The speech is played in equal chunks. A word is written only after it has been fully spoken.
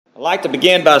I'd like to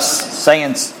begin by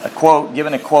saying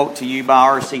giving a quote to you by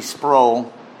R.C.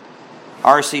 Sproul.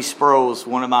 R.C. Sproul is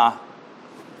one of my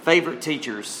favorite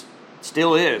teachers,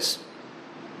 still is,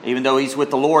 even though he's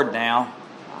with the Lord now.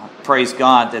 Praise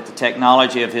God that the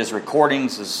technology of his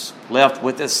recordings is left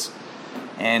with us,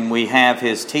 and we have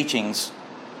his teachings,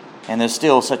 and they're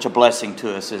still such a blessing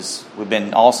to us as we've been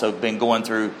going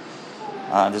through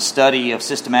the study of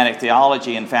systematic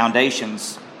theology and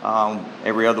foundations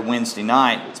every other Wednesday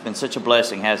night. It's been such a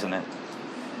blessing, hasn't it?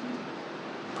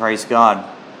 Praise God.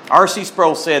 R.C.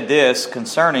 Sproul said this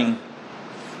concerning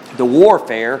the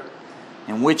warfare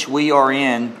in which we are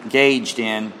engaged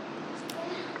in.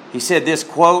 He said this,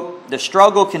 quote, "The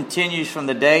struggle continues from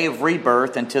the day of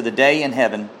rebirth until the day in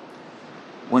heaven.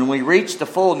 When we reach the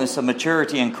fullness of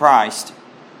maturity in Christ,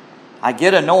 I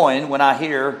get annoyed when I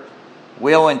hear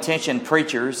well-intentioned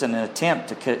preachers in an attempt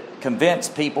to convince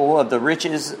people of the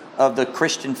riches of the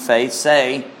Christian faith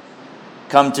say,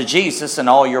 'Come to Jesus and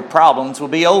all your problems will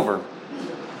be over.'"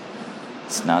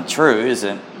 It's not true, is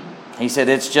it? He said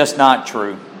it's just not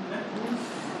true.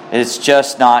 It's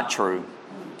just not true.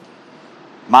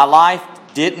 My life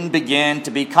didn't begin to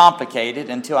be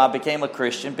complicated until I became a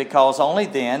Christian, because only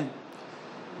then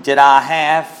did I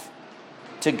have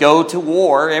to go to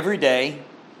war every day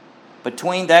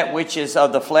between that which is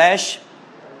of the flesh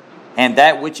and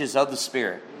that which is of the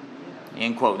Spirit.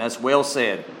 End quote. That's well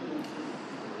said.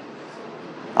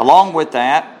 Along with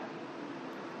that,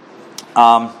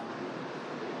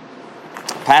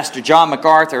 Pastor John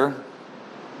MacArthur,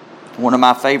 one of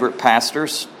my favorite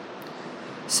pastors,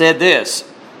 said this: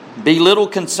 "Be little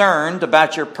concerned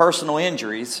about your personal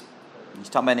injuries." He's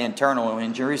talking about internal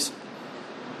injuries.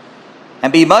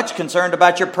 "And be much concerned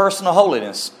about your personal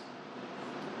holiness.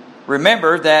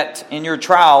 Remember that in your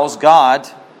trials, God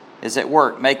is at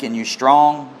work making you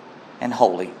strong and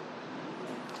holy."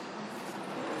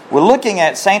 We're looking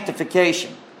at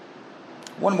sanctification.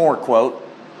 One more quote.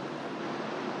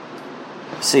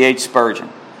 C.H. Spurgeon.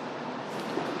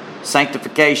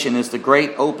 "Sanctification is the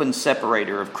great open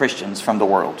separator of Christians from the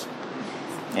world."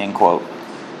 End quote.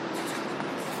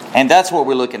 And that's what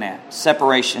we're looking at.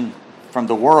 Separation from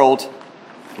the world.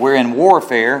 We're in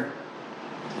warfare.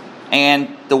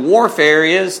 And the warfare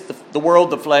is the world,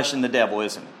 the flesh, and the devil,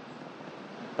 isn't it?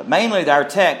 But mainly our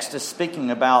text is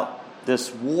speaking about this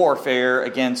warfare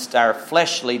against our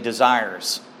fleshly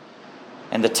desires.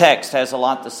 And the text has a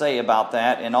lot to say about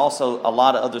that, and also a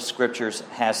lot of other scriptures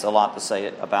has a lot to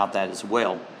say about that as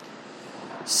well.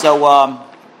 So,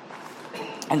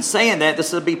 in saying that,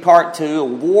 this will be part 2,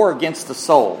 war against the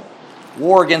soul.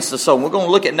 War against the soul. We're going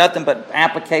to look at nothing but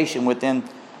application within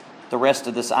the rest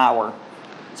of this hour.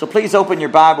 So please open your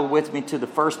Bible with me to the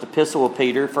first epistle of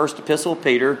Peter. First epistle of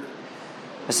Peter.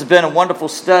 This has been a wonderful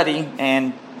study,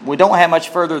 and we don't have much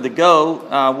further to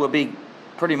go. We'll be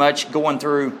pretty much going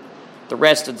through the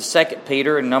rest of the second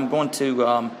Peter, and I'm going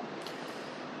to,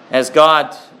 as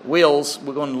God wills,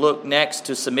 we're going to look next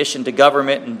to submission to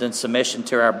government and then submission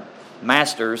to our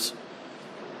masters.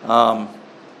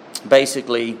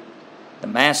 Basically, the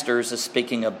masters is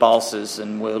speaking of bosses,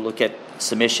 and we'll look at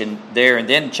submission there. And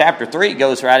then chapter 3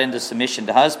 goes right into submission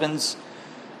to husbands,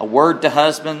 a word to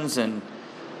husbands, and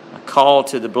a call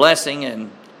to the blessing, and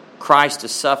Christ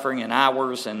is suffering in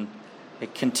ours, and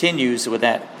it continues with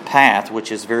that path,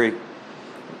 which is very...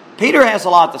 Peter has a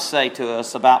lot to say to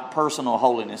us about personal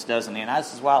holiness, doesn't he? And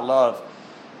this is what I love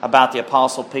about the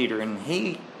Apostle Peter. And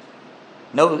he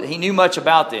knew much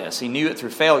about this. He knew it through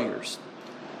failures.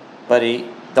 But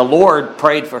the Lord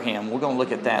prayed for him. We're going to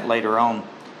look at that later on,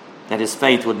 that his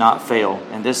faith would not fail.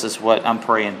 And this is what I'm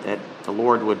praying, that the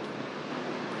Lord would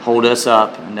hold us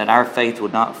up, and that our faith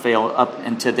would not fail up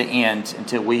until the end,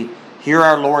 until we hear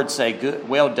our Lord say, "Good,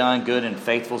 well done, good and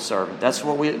faithful servant."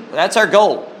 That's our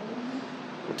goal.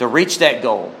 To reach that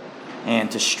goal and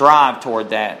to strive toward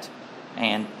that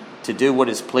and to do what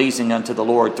is pleasing unto the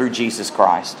Lord through Jesus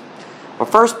Christ. Well,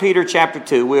 1 Peter chapter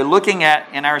 2, we're looking at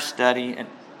in our study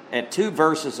at 2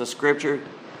 verses of Scripture.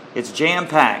 It's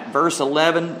jam-packed. Verse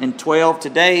 11 and 12.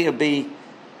 Today it'll be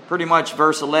pretty much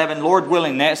verse 11. Lord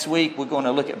willing, next week we're going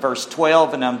to look at verse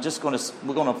 12, and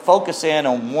we're going to focus in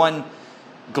on one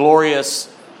glorious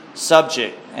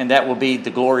subject, and that will be the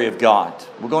glory of God.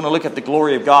 We're going to look at the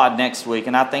glory of God next week,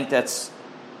 and I think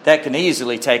that can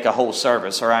easily take a whole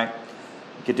service, all right?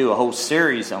 We could do a whole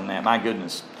series on that, my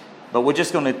goodness. But we're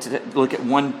just going to look at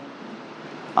one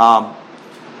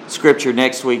scripture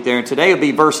next week there, and today will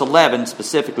be verse 11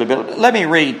 specifically. But let me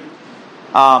read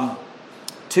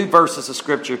 2 verses of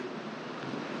scripture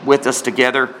with us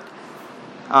together.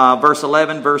 Verse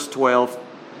 11, verse 12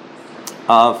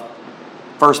 of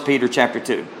 1 Peter chapter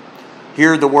 2.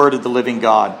 Hear the word of the living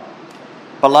God.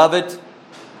 Beloved,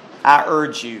 I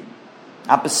urge you,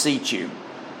 I beseech you,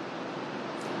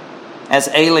 as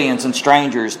aliens and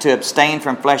strangers, to abstain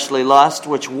from fleshly lust,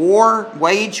 which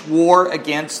wage war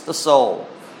against the soul.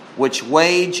 Which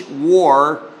wage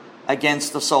war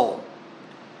against the soul.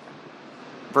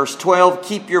 Verse 12,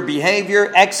 keep your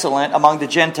behavior excellent among the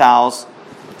Gentiles,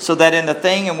 so that in the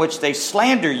thing in which they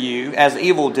slander you as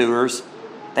evildoers,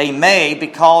 they may,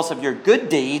 because of your good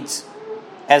deeds,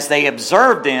 as they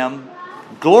observe them,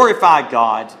 glorify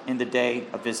God in the day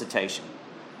of visitation.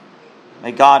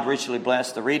 May God richly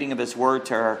bless the reading of His Word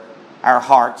to our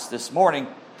hearts this morning.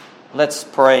 Let's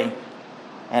pray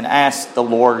and ask the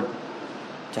Lord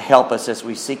to help us as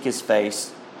we seek His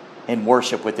face in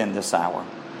worship within this hour.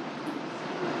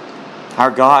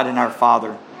 Our God and our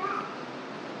Father,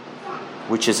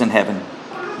 which is in heaven,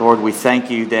 Lord, we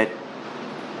thank You that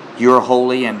You are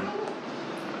holy and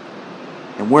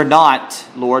we're not,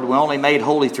 Lord. We're only made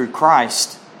holy through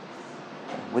Christ.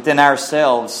 Within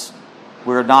ourselves,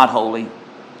 we're not holy.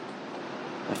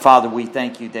 But Father, we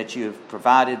thank You that You have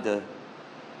provided the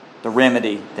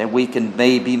remedy that we can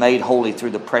be made holy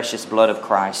through the precious blood of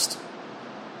Christ.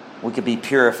 We could be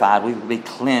purified. We could be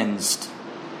cleansed.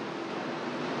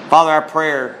 Father, our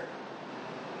prayer,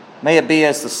 may it be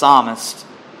as the psalmist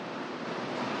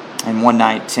in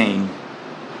 119.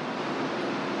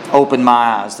 Open my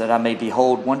eyes that I may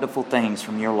behold wonderful things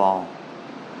from Your law.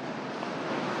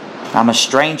 I'm a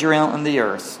stranger on the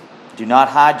earth. Do not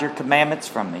hide Your commandments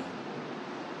from me.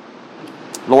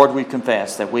 Lord, we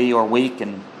confess that we are weak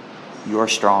and You are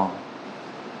strong.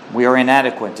 We are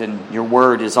inadequate and Your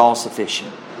word is all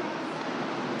sufficient.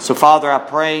 So, Father, I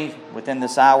pray within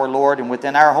this hour, Lord, and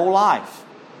within our whole life,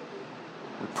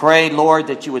 we pray, Lord,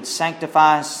 that You would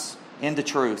sanctify us in the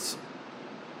truth.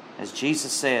 As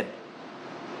Jesus said,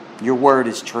 Your word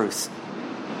is truth.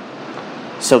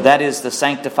 So that is the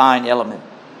sanctifying element,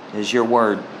 is Your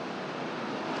word,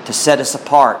 to set us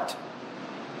apart,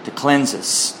 to cleanse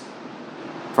us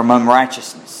from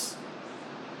unrighteousness.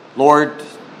 Lord,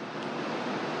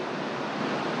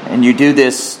 and You do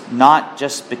this not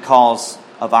just because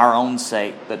of our own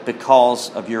sake, but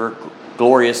because of Your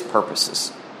glorious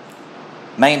purposes,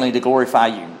 mainly to glorify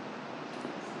You.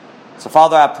 So,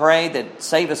 Father, I pray that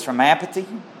save us from apathy.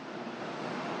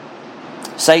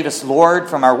 Save us, Lord,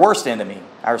 from our worst enemy,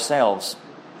 ourselves.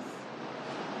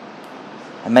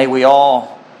 And may we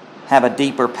all have a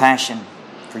deeper passion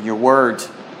for Your word,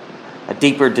 a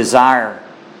deeper desire,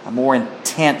 a more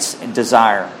intense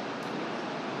desire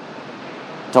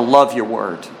to love Your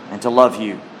word and to love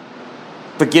You.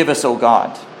 Forgive us, O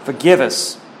God. Forgive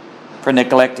us for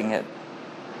neglecting it.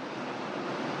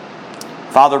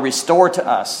 Father, restore to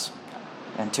us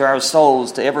and to our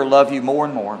souls to ever love You more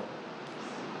and more,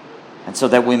 and so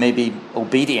that we may be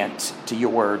obedient to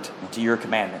Your word and to Your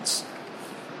commandments.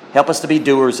 Help us to be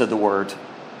doers of the word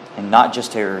and not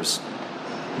just hearers.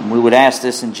 And we would ask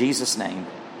this in Jesus' name.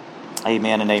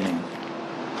 Amen and amen.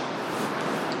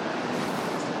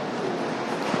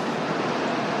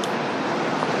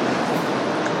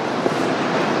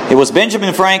 It was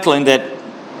Benjamin Franklin that,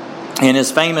 in his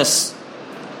famous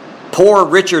Poor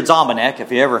Richard's Almanac,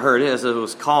 if you ever heard it, as it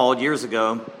was called years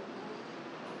ago,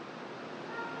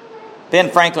 Ben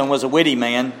Franklin was a witty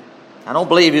man. I don't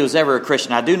believe he was ever a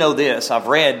Christian. I do know this. I've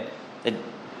read that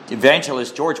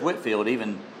evangelist George Whitefield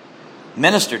even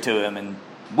ministered to him and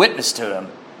witnessed to him.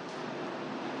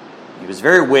 He was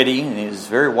very witty and he was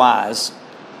very wise.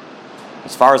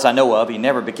 As far as I know of, he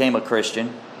never became a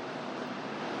Christian.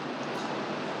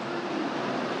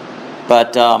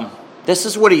 But this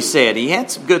is what he said. He had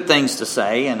some good things to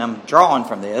say, and I'm drawing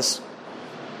from this,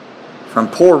 from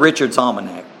Poor Richard's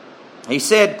Almanac. He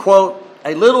said, quote,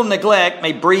 "A little neglect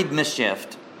may breed mischief.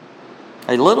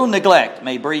 A little neglect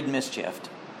may breed mischief."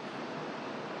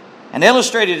 And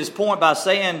illustrated his point by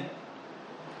saying,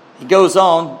 he goes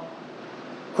on,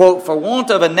 quote, "For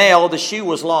want of a nail the shoe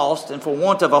was lost, and for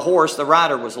want of a horse the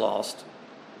rider was lost.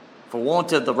 For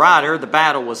want of the rider the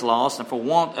battle was lost, and for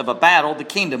want of a battle the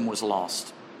kingdom was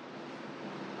lost."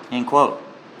 End quote.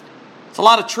 There's a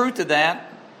lot of truth to that.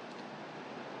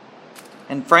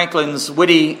 In Franklin's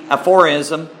witty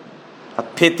aphorism, a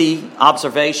pithy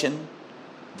observation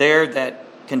there that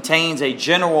contains a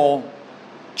general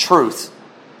truth.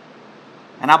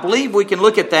 And I believe we can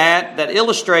look at that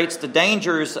illustrates the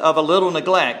dangers of a little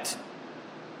neglect.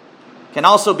 Can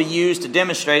also be used to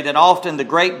demonstrate that often the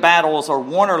great battles are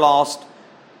won or lost,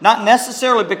 not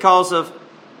necessarily because of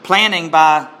planning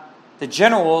by the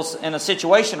generals in a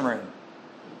situation room,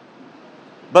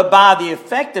 but by the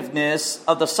effectiveness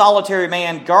of the solitary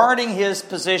man guarding his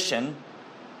position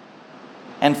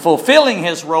and fulfilling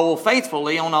his role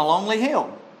faithfully on a lonely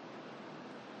hill.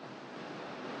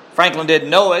 Franklin didn't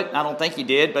know it. I don't think he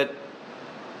did, but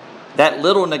that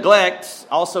little neglect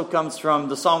also comes from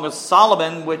the Song of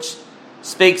Solomon, which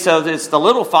speaks of it's the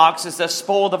little foxes that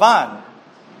spoil the vine.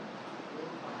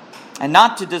 And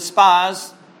not to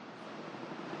despise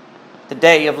the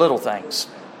day of little things.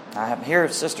 I hear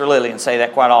Sister Lillian say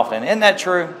that quite often. Isn't that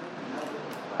true?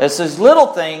 It's these little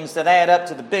things that add up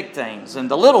to the big things. And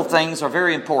the little things are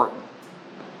very important.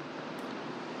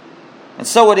 And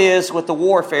so it is with the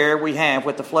warfare we have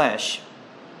with the flesh.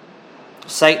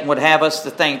 Satan would have us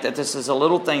to think that this is a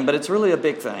little thing, but it's really a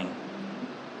big thing.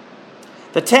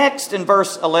 The text in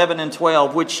verse 11 and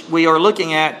 12, which we are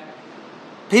looking at,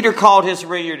 Peter called his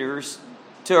readers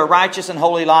to a righteous and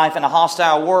holy life in a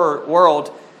hostile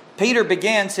world. Peter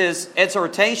begins his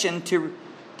exhortation to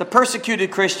the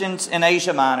persecuted Christians in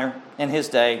Asia Minor in his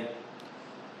day.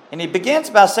 And he begins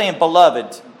by saying,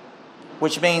 beloved,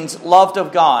 which means loved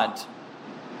of God.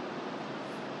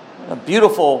 A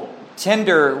beautiful,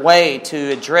 tender way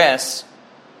to address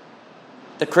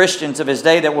the Christians of his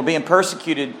day that were being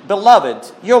persecuted.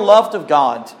 Beloved, you're loved of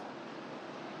God.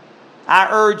 I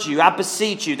urge you, I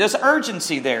beseech you. There's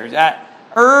urgency there. I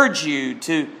urge you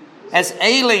to, as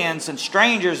aliens and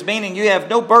strangers, meaning you have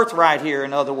no birthright here,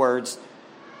 in other words.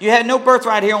 You have no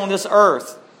birthright here on this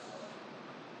earth.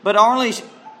 But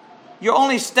you're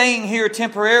only staying here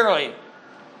temporarily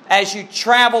as you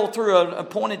travel through an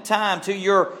appointed time to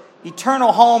your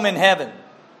eternal home in heaven.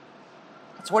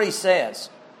 That's what he says.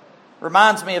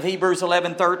 Reminds me of Hebrews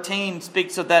 11:13.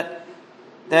 Speaks of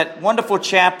that wonderful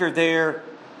chapter there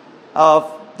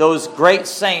of those great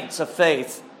saints of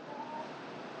faith.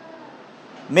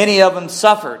 Many of them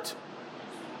suffered.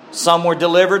 Some were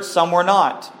delivered, some were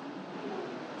not.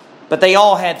 But they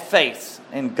all had faith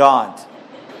in God.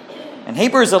 And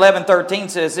Hebrews 11:13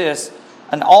 says this,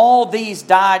 and all these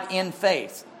died in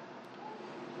faith,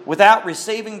 without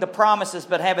receiving the promises,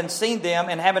 but having seen them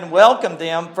and having welcomed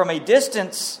them from a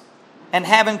distance, and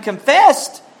having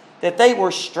confessed that they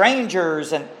were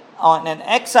strangers and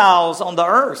exiles on the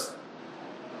earth.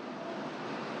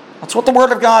 That's what the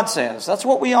Word of God says. That's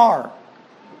what we are.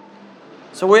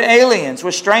 So we're aliens,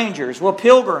 we're strangers, we're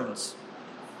pilgrims.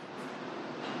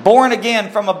 Born again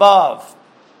from above.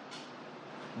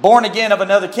 Born again of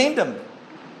another kingdom.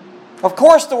 Of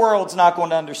course the world's not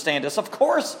going to understand us. Of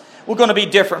course we're going to be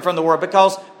different from the world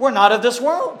because we're not of this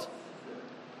world.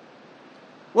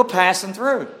 We're passing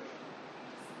through.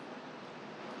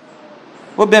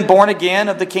 We've been born again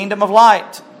of the kingdom of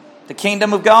light, the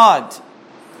kingdom of God.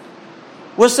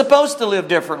 We're supposed to live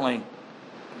differently.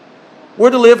 We're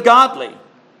to live godly.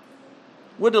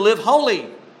 We're to live holy.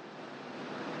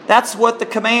 That's what the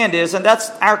command is, and that's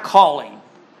our calling.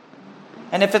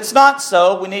 And if it's not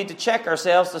so, we need to check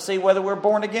ourselves to see whether we're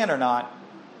born again or not.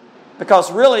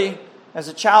 Because really, as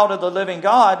a child of the living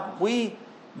God,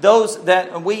 those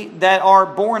that are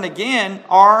born again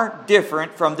are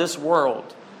different from this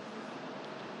world.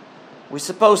 We're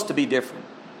supposed to be different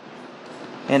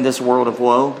in this world of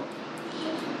woe.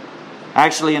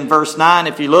 Actually, in verse 9,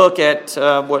 if you look at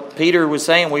what Peter was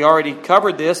saying, we already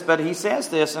covered this, but he says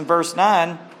this in verse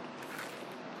 9,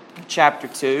 chapter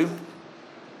 2.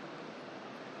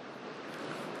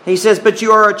 He says, but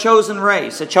you are a chosen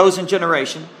race, a chosen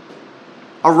generation,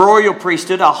 a royal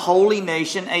priesthood, a holy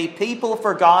nation, a people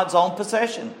for God's own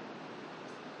possession,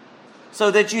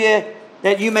 so that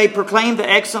you may proclaim the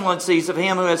excellencies of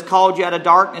Him who has called you out of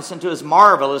darkness into His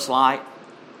marvelous light.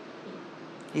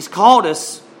 He's called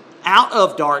us out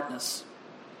of darkness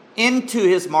into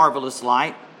His marvelous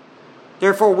light.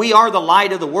 Therefore, we are the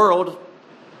light of the world.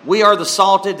 We are the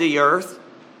salt of the earth.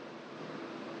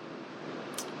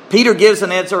 Peter gives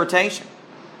an exhortation.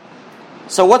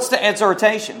 So what's the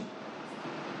exhortation?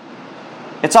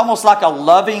 It's almost like a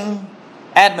loving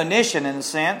admonition in a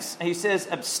sense. He says,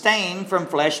 abstain from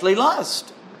fleshly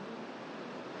lust.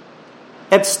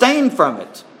 Abstain from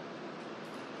it.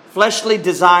 Fleshly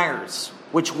desires,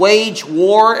 which wage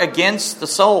war against the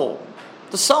soul.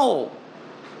 The soul.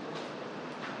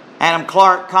 Adam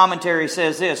Clark commentary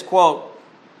says this, quote,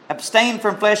 abstain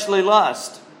from fleshly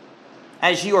lust,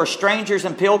 as you are strangers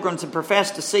and pilgrims and profess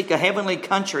to seek a heavenly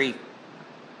country.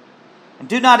 And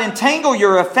do not entangle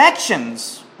your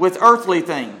affections with earthly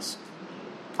things.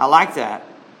 I like that.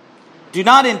 Do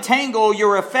not entangle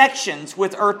your affections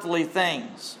with earthly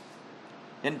things.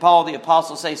 Didn't Paul the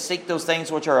Apostle say, seek those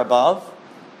things which are above?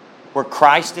 Where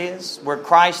Christ is? Where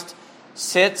Christ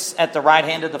sits at the right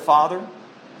hand of the Father?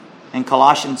 In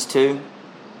Colossians 3,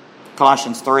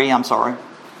 I'm sorry.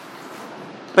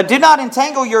 But do not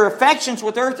entangle your affections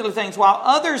with earthly things, while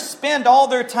others spend all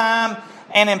their time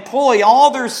and employ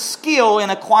all their skill in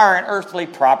acquiring earthly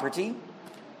property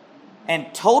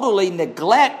and totally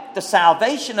neglect the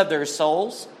salvation of their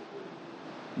souls,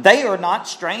 they are not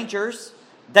strangers.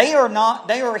 They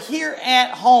are here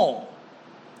at home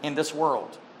in this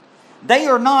world. They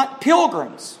are not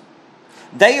pilgrims.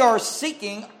 They are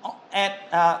seeking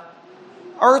at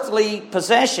earthly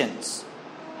possessions.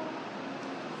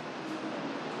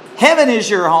 Heaven is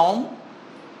your home.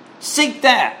 Seek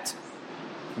that.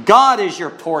 God is your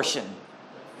portion.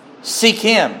 Seek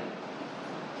Him.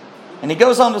 And he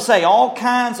goes on to say, all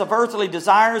kinds of earthly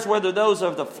desires, whether those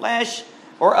of the flesh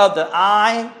or of the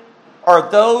eye, or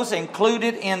those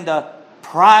included in the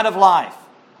pride of life,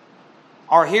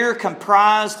 are here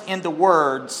comprised in the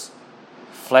words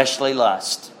fleshly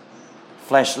lust,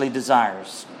 fleshly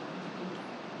desires.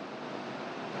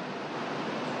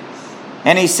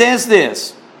 And he says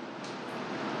this,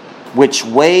 which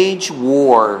wage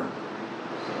war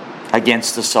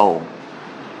against the soul.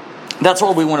 That's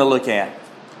what we want to look at.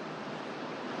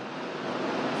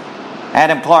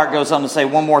 Adam Clark goes on to say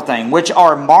one more thing, which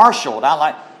are marshaled.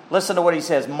 Listen to what he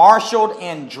says. Marshaled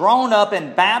and drawn up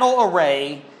in battle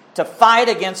array to fight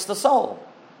against the soul.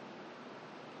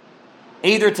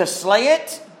 Either to slay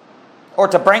it or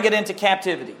to bring it into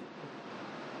captivity.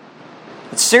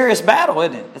 It's a serious battle,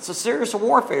 isn't it? It's a serious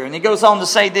warfare. And he goes on to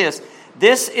say this.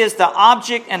 This is the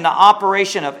object and the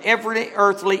operation of every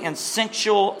earthly and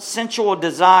sensual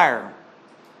desire.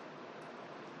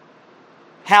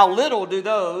 How little do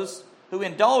those who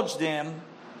indulge them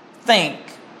think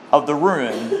of the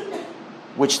ruin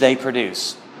which they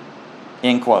produce.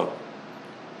 End quote.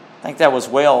 I think that was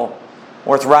well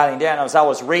worth writing down. As I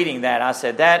was reading that, I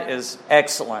said, that is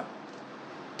excellent.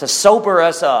 To sober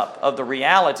us up of the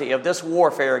reality of this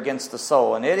warfare against the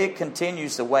soul. And it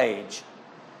continues to wage.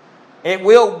 It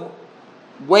will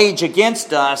wage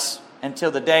against us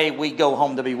until the day we go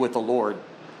home to be with the Lord.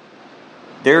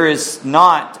 There is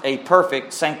not a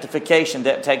perfect sanctification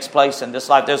that takes place in this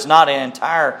life. There's not an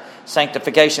entire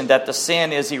sanctification that the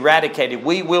sin is eradicated.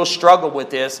 We will struggle with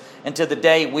this until the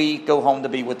day we go home to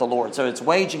be with the Lord. So it's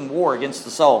waging war against the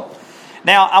soul.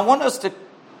 Now, I want us to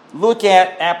look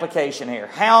at application here.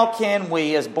 How can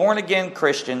we, as born-again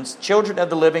Christians, children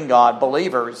of the living God,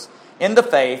 believers in the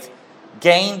faith,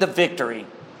 gain the victory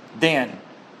then?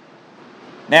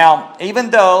 Now, even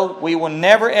though we will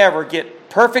never ever get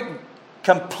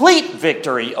complete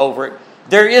victory over it,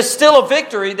 there is still a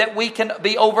victory that we can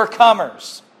be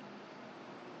overcomers.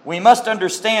 We must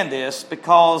understand this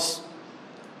because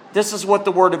this is what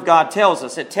the Word of God tells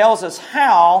us. It tells us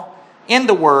how, in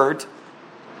the Word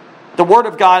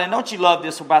of God, and don't you love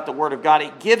this about the Word of God?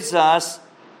 It gives us,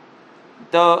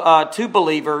 to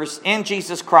believers in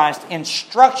Jesus Christ,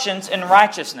 instructions in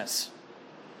righteousness.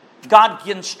 God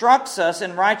instructs us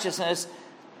in righteousness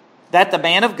that the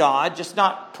man of God, just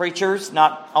not preachers,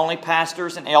 not only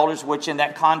pastors and elders, which in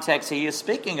that context he is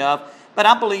speaking of, but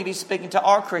I believe he's speaking to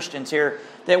our Christians here,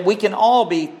 that we can all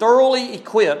be thoroughly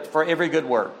equipped for every good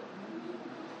work.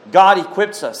 God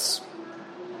equips us.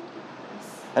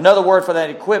 Another word for that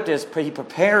equipped is He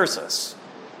prepares us.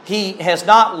 He has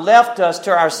not left us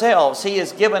to ourselves. He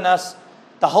has given us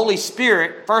the Holy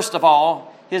Spirit, first of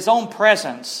all, His own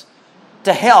presence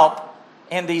to help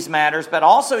in these matters, but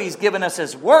also He's given us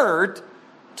His Word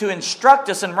to instruct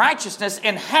us in righteousness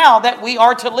and how that we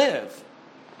are to live.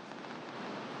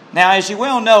 Now, as you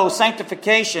well know,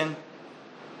 sanctification,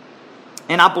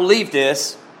 and I believe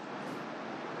this,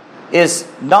 is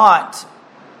not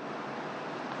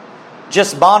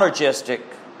just monergistic,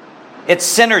 it's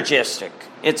synergistic.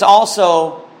 It's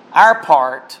also our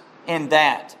part in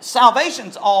that.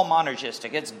 Salvation's all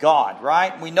monergistic. It's God,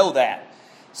 right? We know that.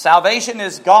 Salvation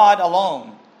is God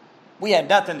alone. We had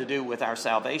nothing to do with our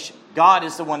salvation. God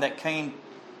is the one that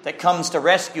comes to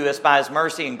rescue us by His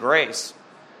mercy and grace.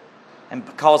 And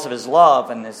because of His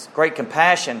love and His great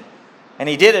compassion. And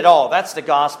He did it all. That's the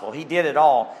gospel. He did it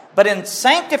all. But in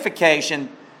sanctification,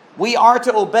 we are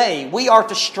to obey. We are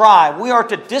to strive. We are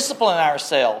to discipline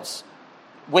ourselves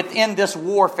within this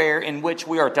warfare in which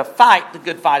we are to fight the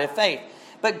good fight of faith.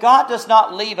 But God does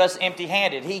not leave us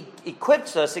empty-handed. He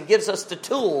equips us and gives us the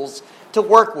tools to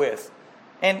work with.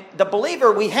 And the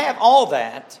believer, we have all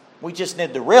that. We just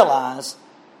need to realize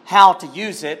how to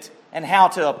use it and how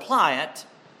to apply it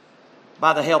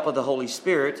by the help of the Holy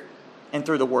Spirit and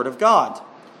through the Word of God.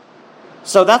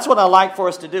 So that's what I like for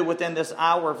us to do within this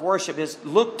hour of worship, is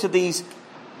look to these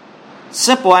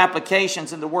simple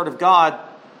applications in the Word of God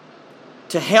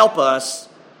to help us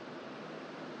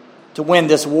to win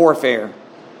this warfare.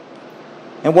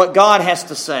 And what God has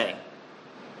to say.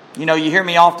 You know, you hear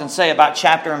me often say about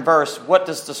chapter and verse, what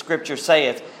does the Scripture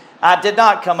say? I did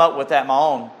not come up with that on my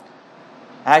own.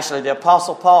 Actually, the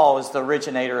Apostle Paul is the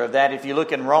originator of that. If you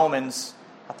look in Romans,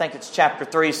 I think it's chapter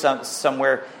 3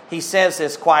 somewhere, he says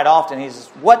this quite often. He says,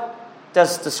 what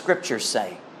does the Scripture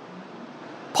say?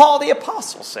 Paul the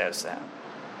Apostle says that.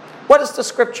 What does the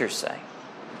Scripture say?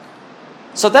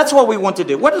 So that's what we want to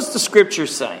do. What does the Scripture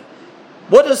say?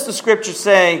 What does the Scripture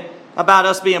say about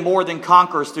us being more than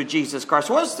conquerors through Jesus Christ?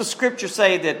 What does the Scripture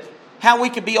say that how we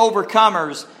can be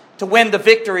overcomers to win the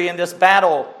victory in this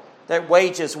battle that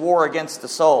wages war against the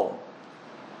soul?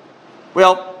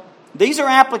 Well, these are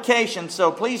applications,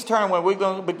 so please turn when we're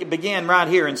going to begin right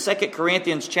here in 2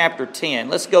 Corinthians chapter 10.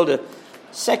 Let's go to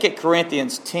 2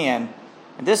 Corinthians 10.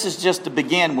 And this is just to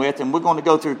begin with, and we're going to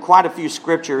go through quite a few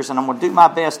scriptures, and I'm going to do my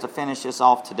best to finish this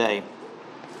off today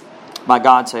by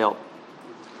God's help.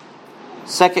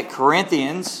 2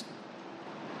 Corinthians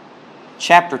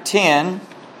chapter 10.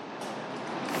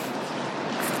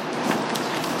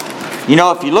 You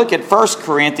know, if you look at 1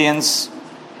 Corinthians,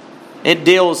 it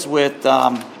deals with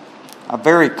a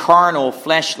very carnal,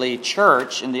 fleshly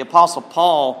church, and the Apostle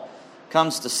Paul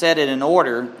comes to set it in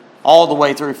order all the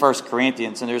way through 1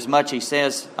 Corinthians. And there's much he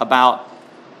says about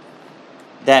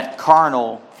that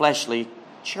carnal, fleshly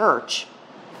church.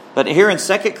 But here in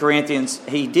 2 Corinthians,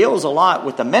 he deals a lot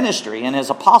with the ministry and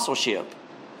his apostleship.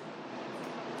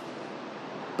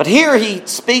 But here he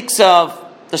speaks of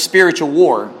the spiritual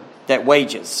war that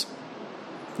wages.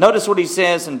 Notice what he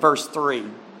says in verse 3.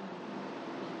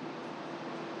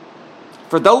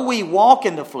 For though we walk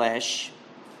in the flesh,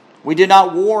 we do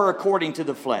not war according to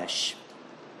the flesh.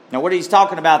 Now what he's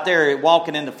talking about there,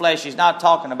 walking in the flesh, he's not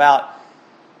talking about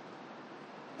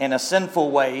in a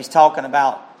sinful way. He's talking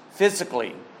about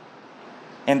physically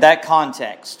in that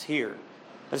context here.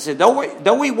 But he said,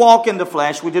 though we walk in the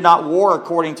flesh, we do not war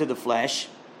according to the flesh.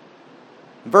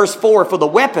 Verse 4, for the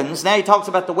weapons, now he talks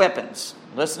about the weapons.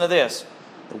 Listen to this.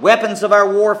 The weapons of our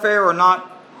warfare are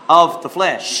not of the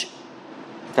flesh.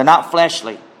 They're not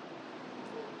fleshly,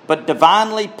 but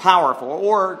divinely powerful,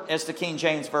 or as the King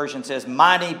James Version says,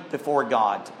 mighty before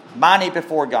God. Mighty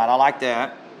before God. I like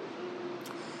that.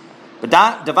 But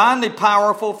divinely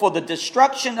powerful for the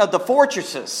destruction of the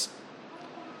fortresses.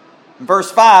 In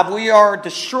verse 5, we are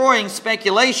destroying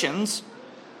speculations.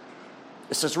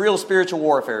 This is real spiritual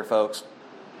warfare, folks.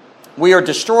 We are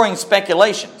destroying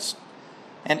speculations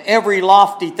and every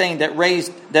lofty thing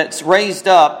that's raised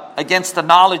up against the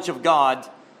knowledge of God.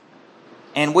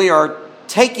 And we are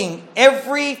taking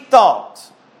every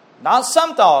thought, not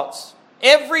some thoughts,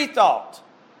 every thought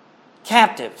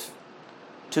captive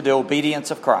to the obedience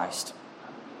of Christ.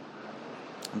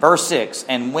 Verse 6,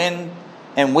 and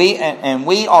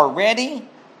we are ready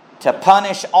to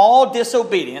punish all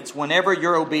disobedience whenever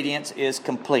your obedience is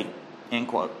complete. End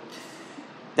quote.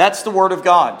 That's the word of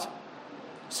God.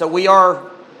 So we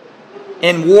are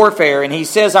in warfare, and he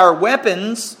says our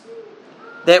weapons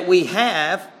that we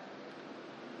have,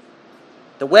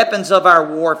 the weapons of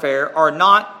our warfare, are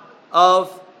not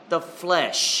of the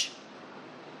flesh.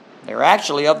 They're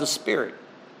actually of the Spirit.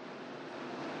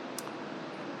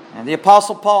 And the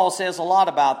Apostle Paul says a lot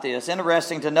about this.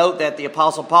 Interesting to note that the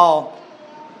Apostle Paul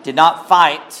did not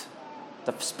fight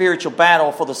the spiritual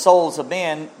battle for the souls of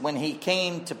men when he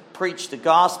came to preach the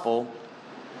gospel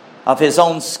of his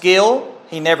own skill.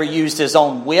 He never used his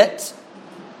own wit.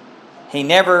 He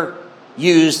never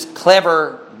used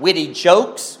clever, witty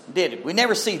jokes, did he? We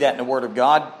never see that in the Word of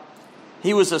God.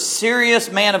 He was a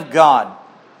serious man of God.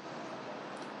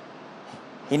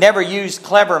 He never used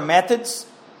clever methods.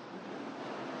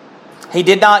 He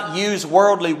did not use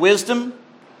worldly wisdom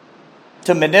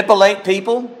to manipulate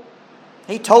people.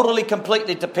 He totally,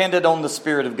 completely depended on the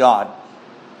Spirit of God.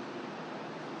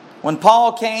 When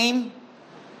Paul came,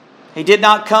 he did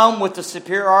not come with the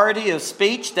superiority of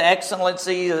speech, the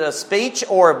excellency of speech,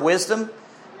 or of wisdom,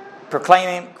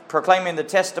 proclaiming the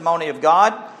testimony of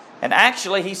God. And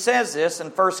actually, he says this in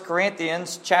 1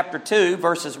 Corinthians chapter 2,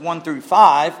 verses 1 through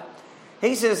 5.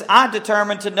 He says, I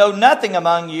determined to know nothing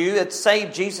among you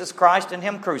save Jesus Christ and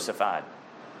Him crucified.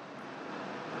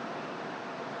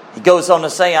 He goes on to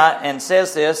say, and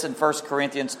says this in 1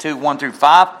 Corinthians 2, 1 through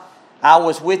 5. I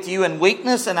was with you in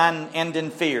weakness and in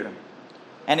fear,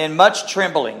 and in much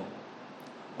trembling.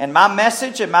 And my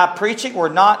message and my preaching were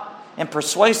not in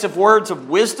persuasive words of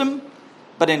wisdom,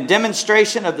 but in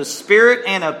demonstration of the Spirit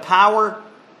and of power.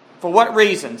 For what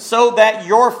reason? So that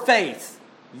your faith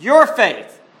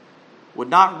would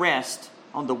not rest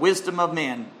on the wisdom of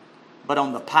men, but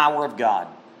on the power of God.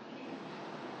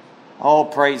 Oh,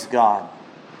 praise God.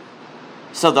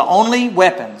 So the only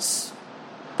weapons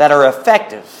that are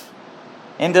effective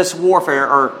in this warfare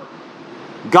are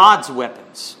God's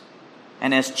weapons.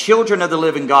 And as children of the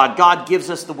living God, God gives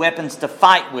us the weapons to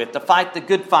fight with, to fight the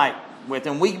good fight with.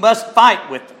 And we must fight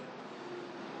with them.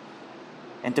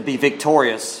 And to be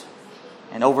victorious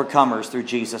and overcomers through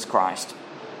Jesus Christ.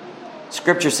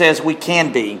 Scripture says we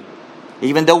can be.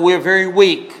 Even though we're very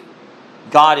weak,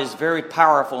 God is very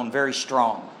powerful and very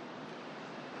strong.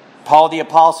 Paul the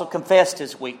Apostle confessed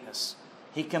his weakness.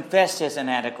 He confessed his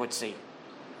inadequacy.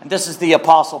 And this is the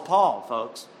Apostle Paul,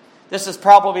 folks. This is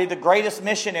probably the greatest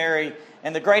missionary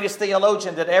and the greatest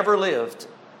theologian that ever lived.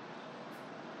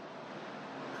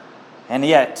 And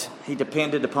yet, he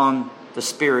depended upon the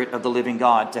Spirit of the living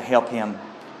God to help him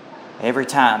every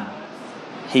time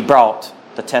he brought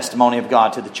the testimony of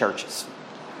God to the churches.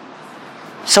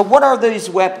 So what are these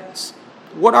weapons?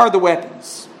 What are the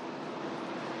weapons?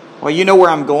 Well, you know where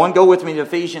I'm going. Go with me to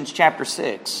Ephesians chapter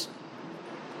 6.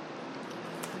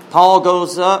 Paul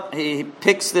goes up, he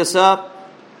picks this up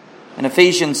in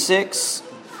Ephesians 6.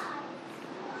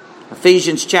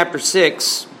 Ephesians chapter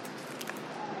 6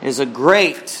 is a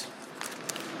great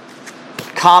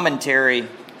commentary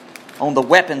on the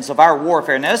weapons of our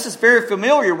warfare. Now, this is very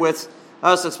familiar with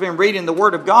us that's been reading the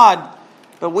Word of God,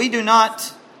 but we do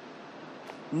not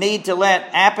need to let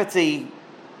apathy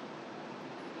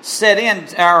set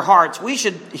in our hearts. We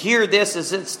should hear this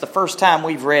as it's the first time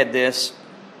we've read this.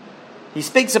 He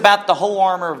speaks about the whole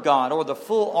armor of God, or the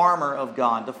full armor of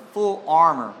God, the full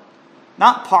armor.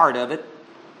 Not part of it,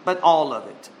 but all of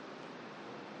it.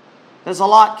 There's a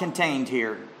lot contained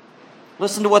here.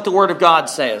 Listen to what the Word of God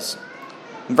says.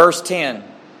 In verse 10,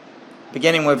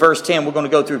 beginning with verse 10, we're going to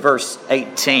go through verse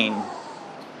 18.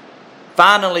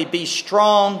 Finally, be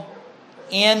strong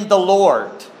in the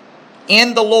Lord,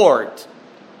 and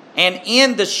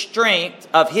in the strength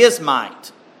of His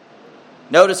might.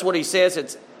 Notice what he says.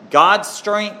 It's God's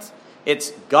strength.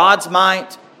 It's God's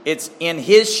might. It's in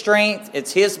His strength.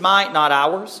 It's His might, not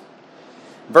ours.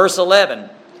 Verse 11.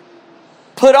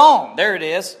 Put on, there it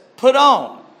is, put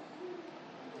on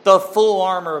the full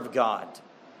armor of God,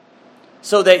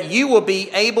 so that you will be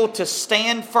able to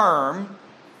stand firm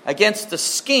against the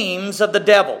schemes of the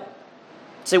devil.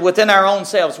 See, within our own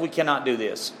selves, we cannot do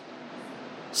this.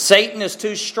 Satan is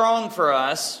too strong for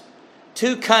us,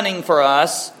 too cunning for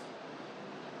us.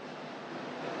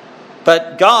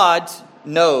 But God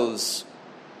knows.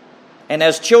 And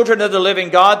as children of the living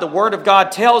God, the Word of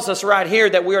God tells us right here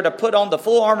that we are to put on the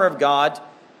full armor of God,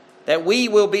 that we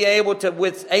will be able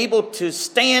to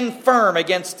stand firm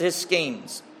against his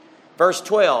schemes. Verse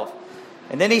 12.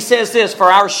 And then he says this,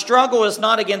 for our struggle is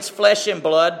not against flesh and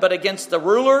blood, but against the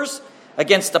rulers,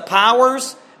 against the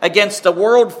powers, against the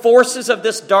world forces of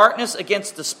this darkness,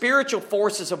 against the spiritual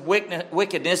forces of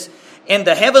wickedness in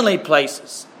the heavenly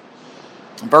places.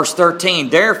 Verse 13,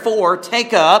 therefore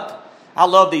take up, I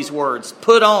love these words,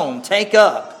 put on, take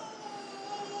up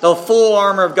the full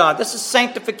armor of God. This is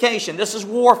sanctification. This is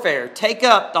warfare. Take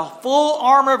up the full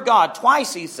armor of God.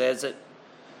 Twice he says it.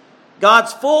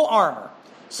 God's full armor,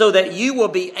 so that you will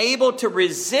be able to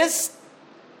resist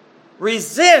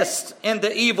in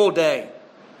the evil day.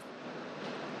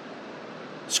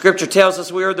 Scripture tells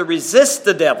us we are to resist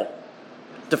the devil,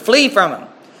 to flee from him.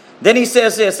 Then he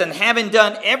says this, and having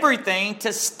done everything,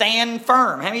 to stand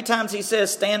firm. How many times he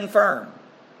says stand firm?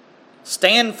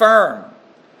 Stand firm.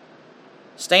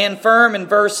 Stand firm in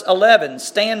verse 11.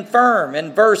 Stand firm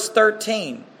in verse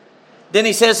 13. Then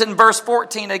he says in verse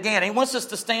 14 again. He wants us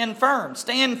to stand firm.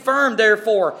 Stand firm,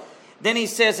 therefore. Then he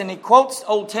says, and he quotes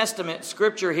Old Testament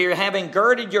scripture here, having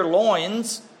girded your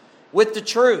loins with the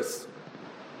truth.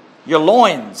 Your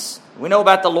loins. We know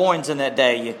about the loins in that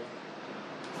day.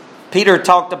 Peter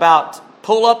talked about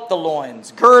pull up the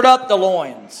loins, gird up the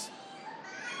loins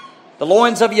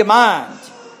of your mind.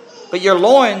 But your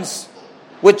loins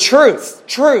with truth.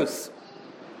 Truth.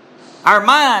 Our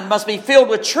mind must be filled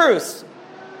with truth.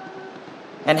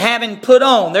 And having put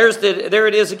on, there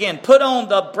it is again, put on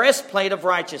the breastplate of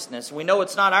righteousness. We know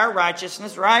it's not our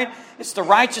righteousness, right? It's the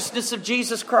righteousness of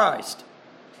Jesus Christ.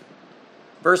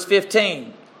 Verse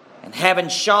 15, and having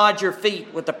shod your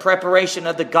feet with the preparation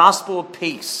of the gospel of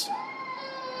peace.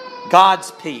 God's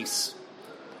peace.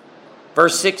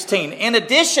 Verse 16, in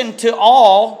addition to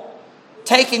all,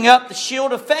 taking up the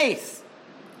shield of faith.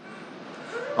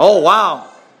 Oh, wow.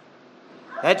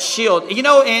 That shield. You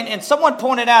know, and someone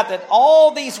pointed out that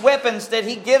all these weapons that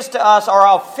he gives to us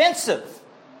are offensive.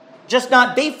 Just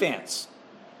not defense.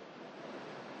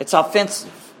 It's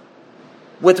offensive.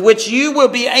 With which you will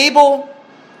be able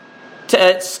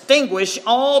to extinguish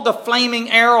all the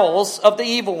flaming arrows of the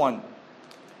evil one.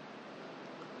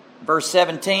 Verse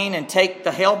 17, and take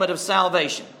the helmet of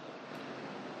salvation.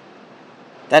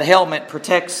 That helmet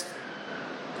protects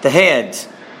the head.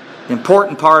 The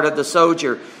important part of the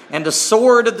soldier. And the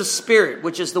sword of the Spirit,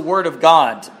 which is the Word of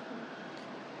God.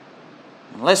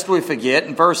 Lest we forget,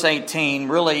 in verse 18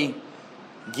 really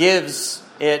gives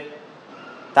it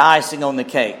the icing on the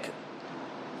cake.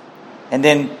 And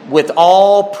then with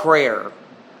all prayer,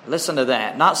 listen to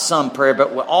that, not some prayer,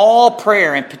 but with all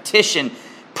prayer and petition,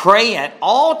 pray at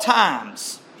all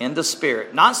times in the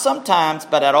Spirit. Not sometimes,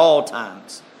 but at all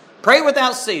times. Pray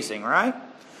without ceasing, right?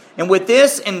 And with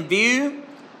this in view,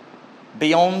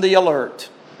 be on the alert.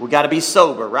 We've got to be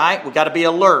sober, right? We've got to be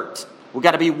alert. We've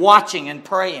got to be watching and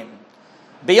praying.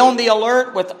 Be on the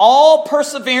alert with all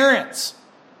perseverance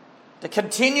to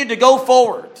continue to go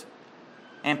forward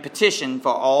and petition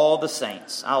for all the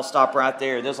saints. I'll stop right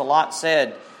there. There's a lot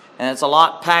said, and it's a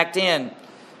lot packed in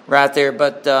right there.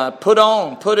 But put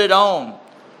it on.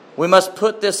 We must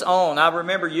put this on. I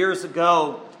remember years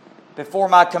ago, before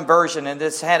my conversion, and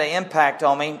this had an impact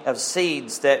on me, of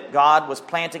seeds that God was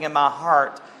planting in my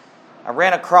heart. I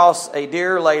ran across a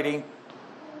dear lady.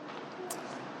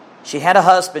 She had a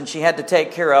husband she had to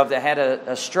take care of that had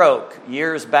a stroke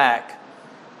years back.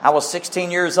 I was 16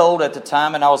 years old at the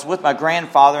time, and I was with my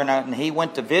grandfather, and he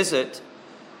went to visit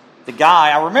the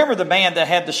guy. I remember the man that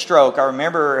had the stroke. I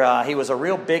remember he was a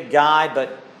real big guy,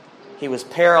 but he was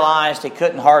paralyzed. He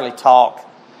couldn't hardly talk.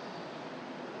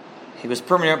 He was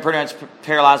pretty much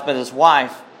paralyzed, but his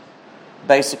wife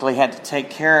basically had to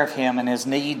take care of him and his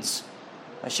needs.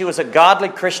 She was a godly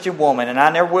Christian woman, and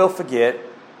I never will forget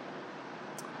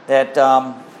that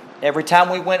every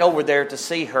time we went over there to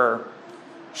see her,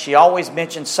 she always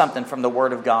mentioned something from the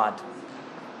Word of God.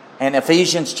 And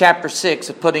Ephesians chapter 6,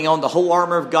 of putting on the whole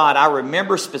armor of God, I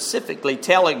remember specifically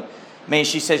telling me,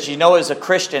 she says, as a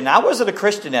Christian, I wasn't a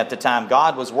Christian at the time.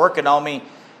 God was working on me,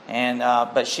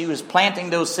 but she was planting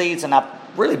those seeds, and I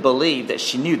really believe that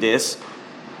she knew this.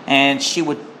 And she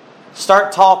would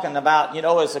start talking about,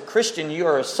 as a Christian, you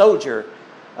are a soldier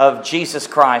of Jesus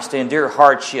Christ to endure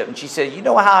hardship. And she said,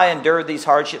 how I endured these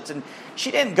hardships? And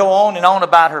she didn't go on and on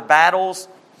about her battles,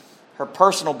 her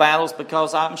personal battles,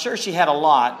 because I'm sure she had a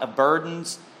lot of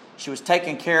burdens. She was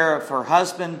taking care of her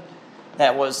husband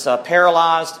that was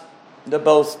paralyzed. They're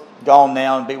both gone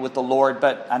now and be with the Lord.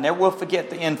 But I never will forget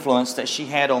the influence that she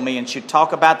had on me. And she'd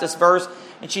talk about this verse.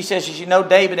 And she says,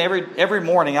 David, every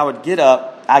morning I get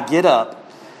up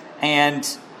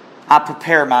and I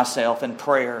prepare myself in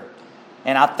prayer.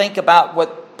 And I think about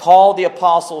what Paul the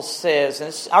Apostle says.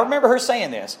 And I remember her saying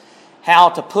this, how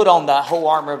to put on the whole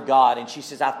armor of God. And she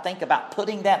says, I think about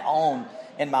putting that on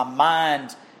in my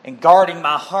mind and guarding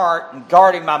my heart and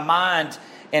guarding my mind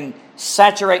and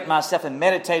saturate myself and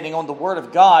meditating on the Word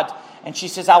of God. And she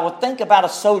says, I would think about a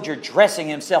soldier dressing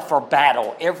himself for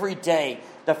battle every day.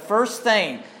 The first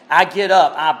thing I get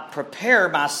up, I prepare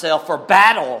myself for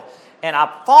battle. And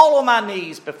I fall on my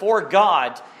knees before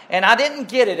God. And I didn't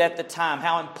get it at the time,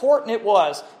 how important it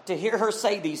was to hear her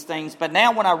say these things. But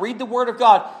now when I read the Word of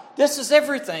God, this is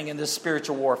everything in this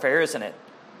spiritual warfare, isn't it?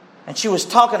 And she was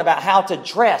talking about how to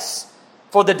dress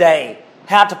for the day,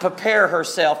 how to prepare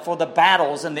herself for the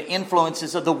battles and the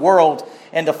influences of the world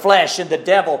and the flesh and the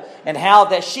devil, and how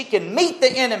that she can meet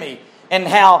the enemy, and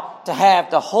how to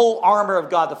have the whole armor of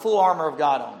God, the full armor of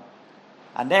God on.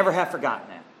 I never have forgotten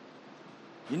that.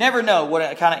 You never know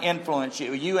what kind of influence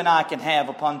you and I can have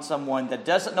upon someone that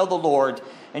doesn't know the Lord,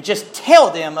 and just tell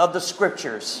them of the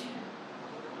Scriptures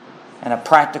in a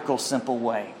practical, simple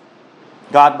way.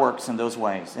 God works in those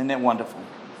ways. Isn't it wonderful?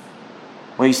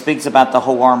 Well, he speaks about the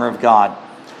whole armor of God.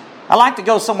 I'd like to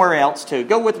go somewhere else too.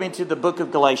 Go with me to the book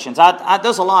of Galatians.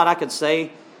 There's a lot I could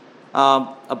say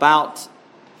about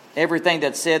everything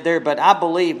that's said there, but I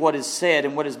believe what is said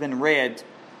and what has been read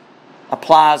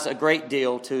applies a great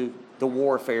deal to the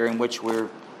warfare in which we're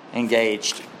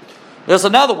engaged. There's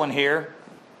another one here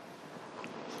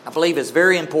I believe is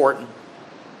very important,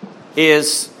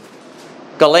 is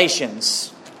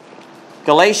Galatians.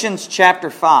 Galatians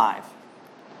chapter 5.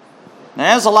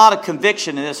 Now there's a lot of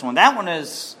conviction in this one. That one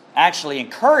is actually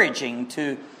encouraging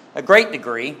to a great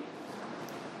degree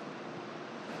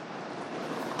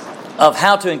of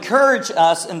how to encourage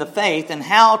us in the faith and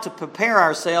how to prepare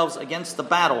ourselves against the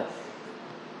battle.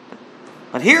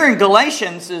 But here in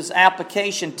Galatians is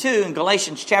application 2 in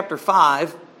Galatians chapter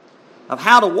 5 of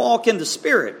how to walk in the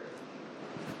Spirit,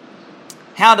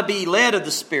 how to be led of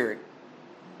the Spirit.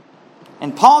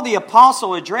 And Paul the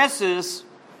Apostle addresses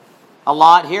a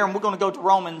lot here, and we're going to go to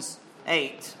Romans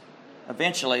 8.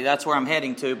 Eventually, that's where I'm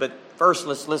heading to. But first,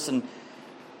 let's listen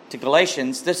to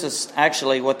Galatians. This is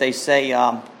actually what they say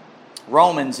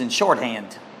Romans in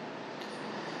shorthand.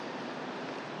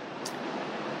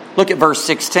 Look at verse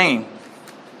 16.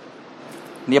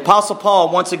 The Apostle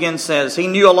Paul once again says he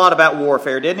knew a lot about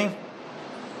warfare, didn't he?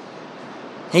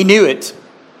 He knew it.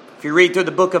 If you read through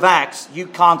the book of Acts, you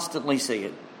constantly see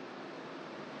it.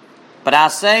 But I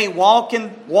say, walk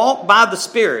by the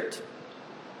Spirit.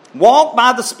 Walk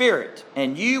by the Spirit,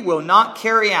 and you will not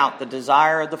carry out the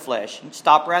desire of the flesh. And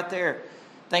stop right there.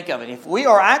 Think of it. If we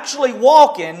are actually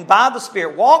walking by the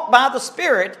Spirit, walk by the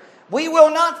Spirit, we will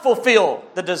not fulfill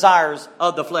the desires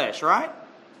of the flesh, right?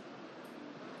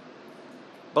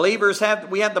 Believers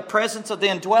we have the presence of the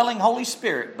indwelling Holy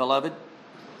Spirit, beloved.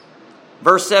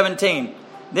 Verse 17.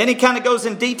 Then he kind of goes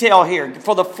in detail here.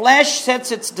 For the flesh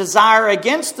sets its desire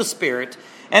against the Spirit,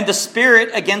 and the Spirit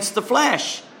against the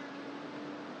flesh.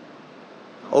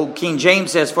 Old King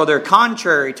James says, for they're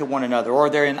contrary to one another, or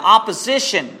they're in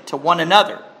opposition to one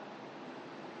another,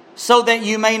 so that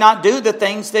you may not do the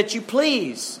things that you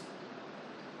please,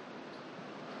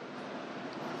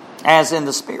 as in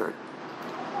the Spirit.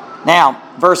 Now,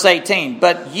 verse 18,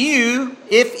 but you,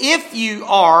 if you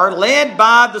are led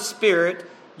by the Spirit,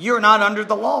 you're not under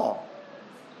the law.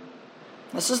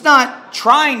 This is not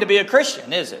trying to be a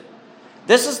Christian, is it?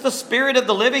 This is the Spirit of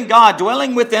the living God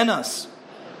dwelling within us,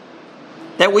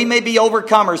 that we may be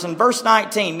overcomers. In verse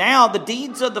 19, now the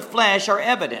deeds of the flesh are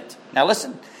evident. Now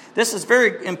listen, this is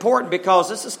very important because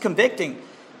this is convicting.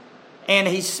 And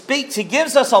he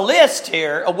gives us a list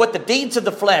here of what the deeds of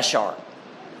the flesh are.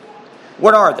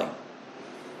 What are they?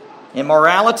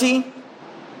 Immorality,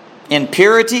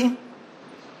 impurity,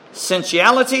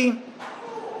 sensuality,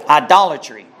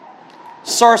 idolatry,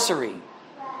 sorcery,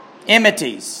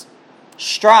 enmities,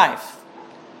 strife,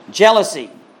 jealousy,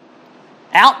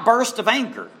 outburst of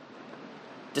anger,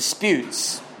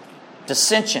 disputes,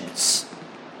 dissensions,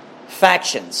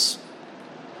 factions,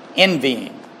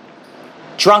 envying,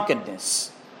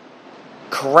 drunkenness,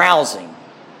 carousing,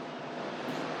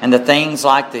 and the things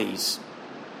like these,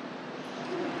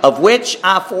 of which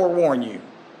I forewarn you,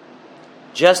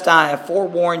 just I have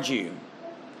forewarned you,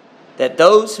 that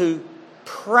those who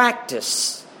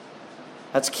practice,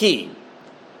 that's key,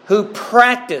 who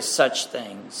practice such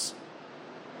things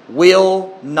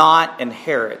will not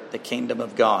inherit the kingdom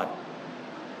of God.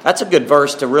 That's a good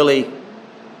verse to really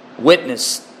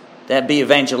witness, that be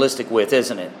evangelistic with,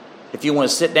 isn't it? If you want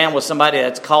to sit down with somebody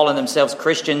that's calling themselves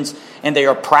Christians and they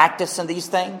are practicing these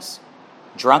things,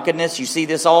 drunkenness, you see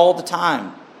this all the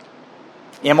time.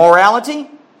 Immorality,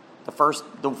 the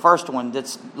first one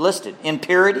that's listed.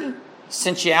 Impurity,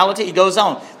 sensuality, it goes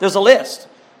on. There's a list.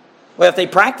 Well, if they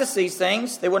practice these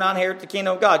things, they will not inherit the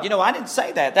kingdom of God. You know, I didn't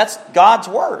say that. That's God's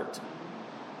word.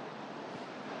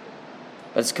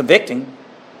 But it's convicting.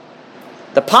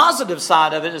 The positive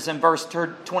side of it is in verse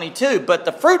 22. But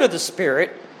the fruit of the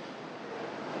Spirit,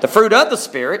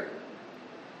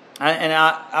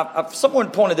 and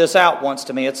someone pointed this out once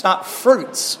to me. It's not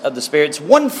fruits of the Spirit. It's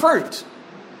one fruit.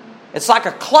 It's like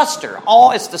a cluster.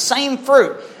 It's the same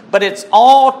fruit, but it's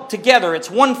all together.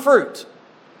 It's one fruit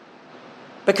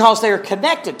because they are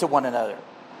connected to one another.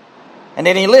 And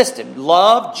then he listed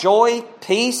love, joy,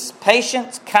 peace,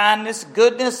 patience, kindness,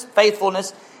 goodness,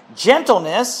 faithfulness,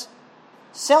 gentleness,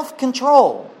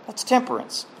 self-control. That's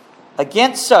temperance.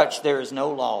 Against such there is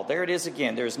no law. There it is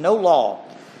again. There is no law.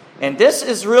 And this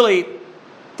is really,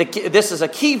 this is a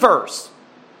key verse.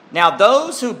 Now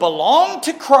those who belong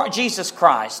to Jesus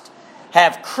Christ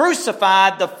have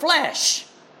crucified the flesh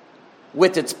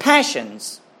with its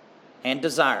passions and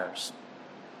desires.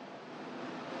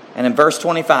 And in verse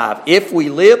 25, if we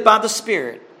live by the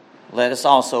Spirit, let us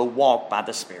also walk by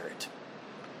the Spirit.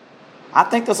 I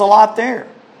think there's a lot there.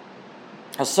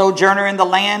 A sojourner in the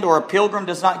land or a pilgrim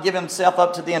does not give himself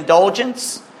up to the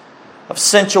indulgence of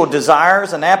sensual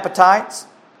desires and appetites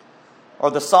or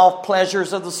the soft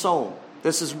pleasures of the soul.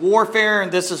 This is warfare,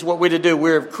 and this is what we're to do.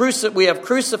 We have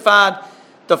crucified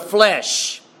the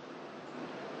flesh.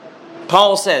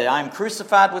 Paul said, I am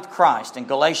crucified with Christ in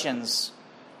Galatians,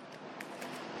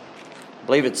 I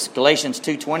believe it's Galatians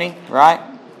 2:20, right?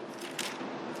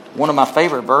 One of my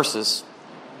favorite verses.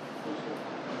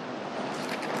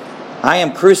 I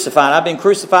am crucified. I've been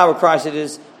crucified with Christ. It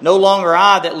is no longer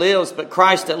I that lives, but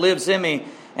Christ that lives in me.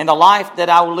 And the life that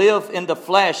I live in the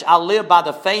flesh, I live by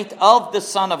the faith of the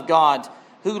Son of God,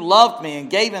 who loved me and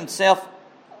gave himself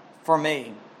for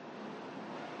me.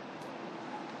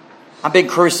 I've been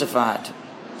crucified.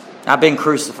 I've been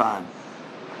crucified.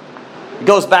 It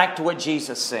goes back to what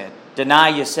Jesus said. Deny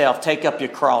yourself, take up your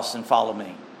cross and follow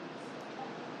me.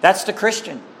 That's the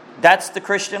Christian. That's the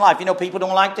Christian life. You know, people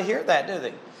don't like to hear that, do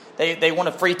they? They want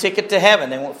a free ticket to heaven.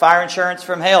 They want fire insurance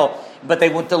from hell. But they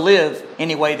want to live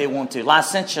any way they want to.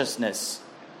 Licentiousness.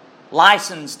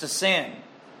 License to sin.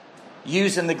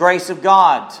 Using the grace of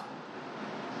God.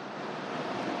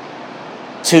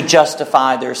 to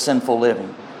justify their sinful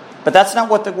living. But that's not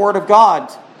what the Word of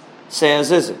God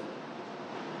says, is it?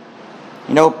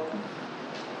 You know,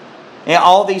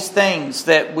 all these things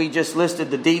that we just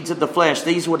listed, the deeds of the flesh,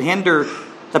 these would hinder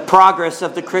the progress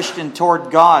of the Christian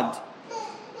toward God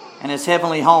and His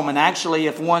heavenly home. And actually,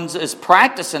 if one is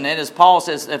practicing it, as Paul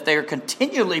says, if they're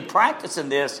continually practicing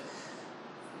this,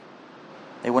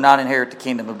 they will not inherit the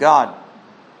kingdom of God.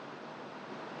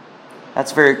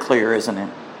 That's very clear, isn't it?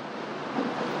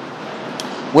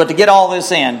 Well, to get all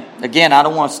this in, again, I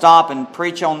don't want to stop and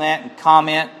preach on that and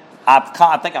comment.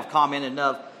 I think I've commented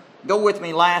enough. Go with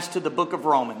me last to the book of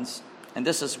Romans. And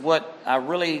this is what I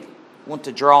really want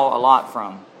to draw a lot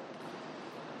from.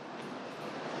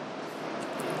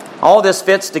 All this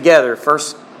fits together.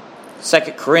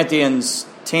 2 Corinthians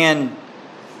 10,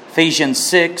 Ephesians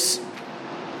 6,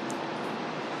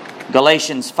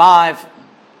 Galatians 5.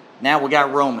 Now we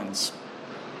got Romans.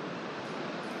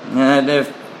 And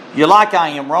if you like I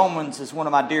am, Romans is one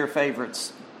of my dear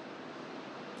favorites.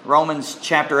 Romans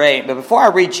chapter 8. But before I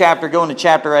read go into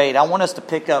chapter 8, I want us to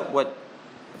pick up what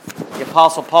the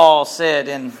Apostle Paul said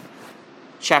in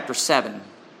chapter 7.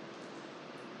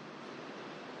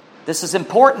 This is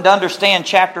important to understand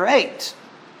chapter 8.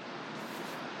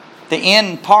 The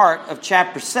end part of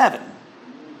chapter 7.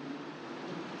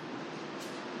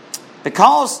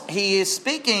 Because he is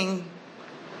speaking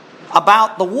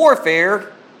about the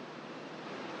warfare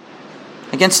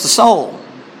against the soul.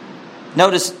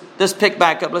 Notice, let's pick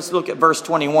back up. Let's look at verse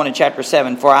 21 in chapter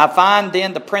 7. For I find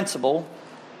then the principle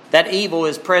that evil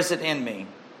is present in me.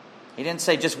 He didn't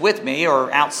say just with me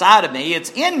or outside of me.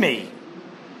 It's in me.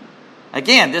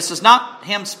 Again, this is not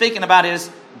him speaking about his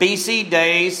BC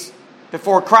days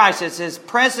before Christ. It's his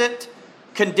present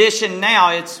condition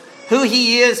now. It's who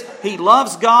he is. He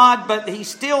loves God, but he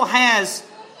still has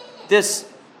this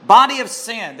body of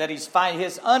sin that he's fighting,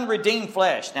 his unredeemed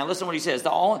flesh. Now listen to what he says.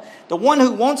 The one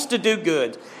who wants to do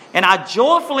good. And I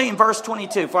joyfully, in verse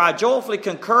 22, for I joyfully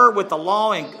concur with the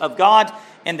law of God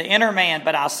in the inner man,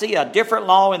 but I see a different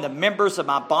law in the members of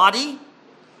my body.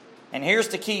 And here's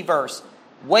the key verse.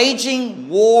 Waging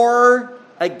war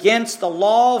against the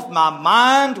law of my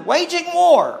mind. Waging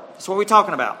war. That's what we're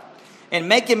talking about. And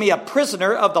making me a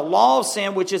prisoner of the law of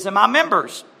sin which is in my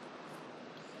members.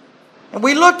 And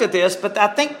we looked at this, but I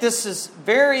think this is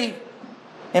very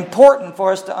important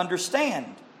for us to understand.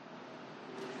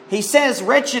 He says,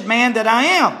 wretched man that I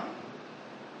am.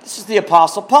 This is the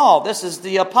Apostle Paul. This is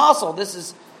the Apostle. This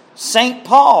is Saint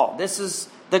Paul. This is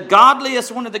the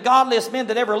godliest, one of the godliest men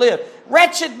that ever lived.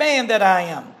 Wretched man that I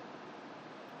am.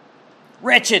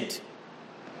 Wretched.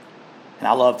 And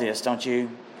I love this, don't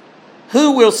you?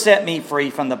 Who will set me free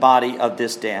from the body of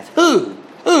this death? Who?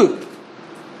 Who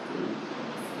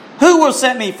will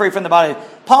set me free from the body?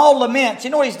 Paul laments. You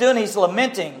know what he's doing? He's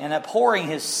lamenting and abhorring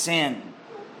his sin.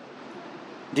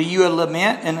 Do you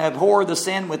lament and abhor the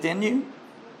sin within you?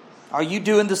 Are you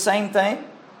doing the same thing?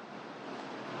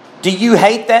 Do you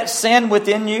hate that sin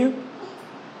within you?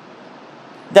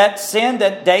 That sin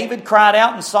that David cried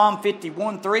out in Psalm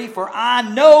 51:3, for I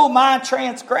know my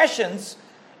transgressions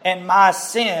and my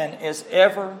sin is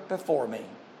ever before me.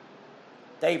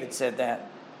 David said that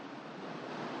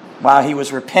while he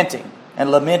was repenting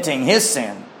and lamenting his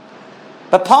sin.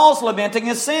 But Paul's lamenting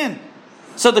his sin.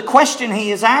 So the question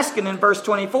he is asking in verse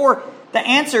 24, the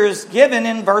answer is given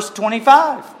in verse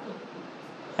 25.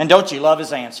 And don't you love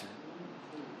his answer?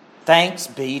 Thanks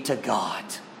be to God.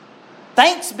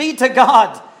 Thanks be to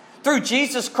God through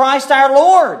Jesus Christ our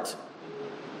Lord.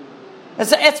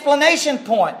 It's an explanation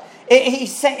point.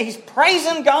 He's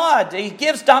praising God. He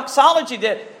gives doxology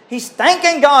that he's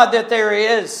thanking God that there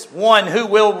is one who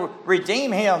will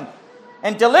redeem him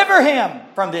and deliver him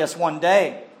from this one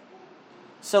day.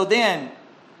 So then,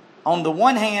 on the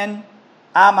one hand,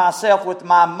 I myself with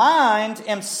my mind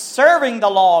am serving the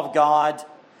law of God,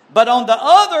 but on the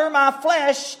other, my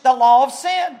flesh, the law of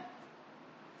sin.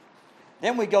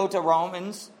 Then we go to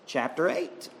Romans chapter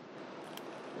 8.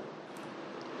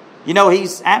 You know,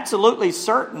 he's absolutely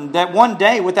certain that one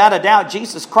day, without a doubt,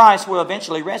 Jesus Christ will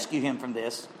eventually rescue him from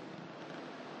this.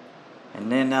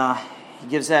 And then he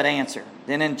gives that answer.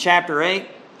 Then in chapter 8,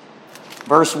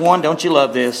 verse 1, don't you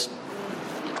love this?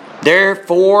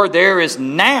 Therefore, there is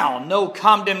now no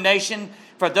condemnation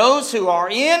for those who are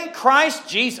in Christ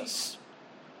Jesus.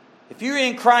 If you're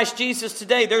in Christ Jesus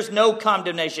today, there's no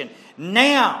condemnation.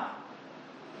 Now.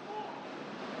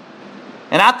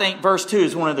 And I think verse 2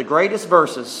 is one of the greatest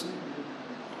verses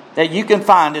that you can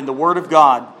find in the Word of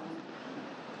God.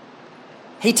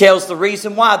 He tells the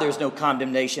reason why there's no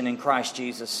condemnation in Christ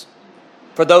Jesus.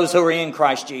 For those who are in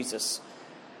Christ Jesus.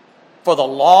 For the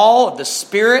law of the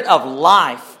Spirit of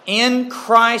life in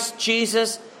Christ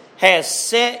Jesus has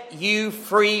set you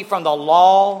free from the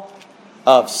law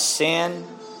of sin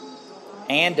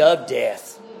and of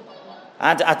death.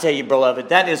 I tell you, beloved,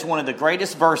 that is one of the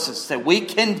greatest verses that we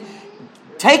can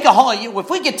take a hold. If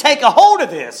we could take a hold of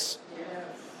this,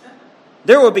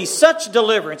 there will be such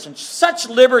deliverance and such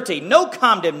liberty, no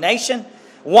condemnation.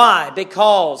 Why?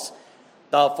 Because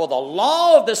for the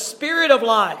law of the Spirit of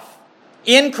life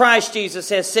in Christ Jesus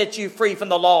has set you free from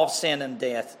the law of sin and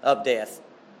death.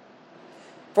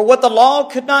 For what the law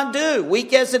could not do,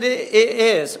 weak as it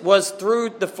is, was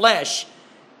through the flesh.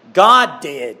 God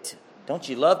did. Don't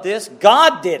you love this?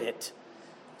 God did it,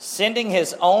 sending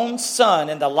His own Son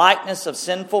in the likeness of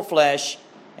sinful flesh,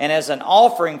 and as an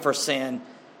offering for sin,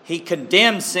 He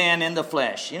condemned sin in the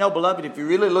flesh. You know, beloved, if you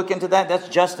really look into that, that's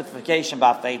justification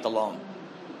by faith alone.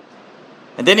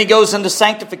 And then he goes into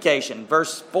sanctification,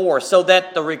 verse 4, so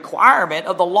that the requirement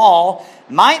of the law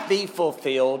might be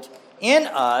fulfilled in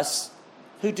us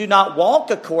who do not walk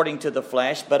according to the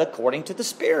flesh, but according to the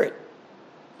Spirit.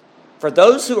 For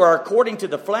those who are according to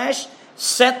the flesh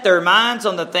set their minds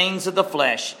on the things of the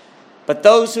flesh, but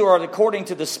those who are according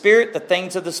to the Spirit, the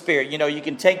things of the Spirit. You know, you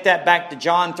can take that back to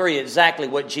John 3, exactly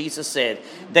what Jesus said.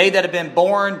 They that have been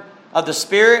born of the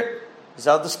Spirit is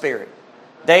of the Spirit.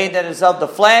 They that is of the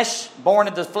flesh, born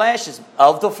of the flesh, is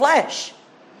of the flesh.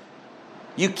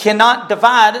 You cannot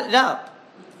divide it up.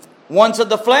 One's of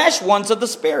the flesh, one's of the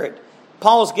Spirit.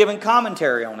 Paul's giving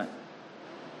commentary on it.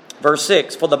 Verse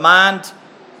 6, For the mind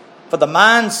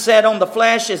set on the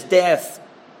flesh is death.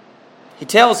 He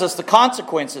tells us the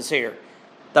consequences here.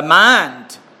 The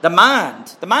mind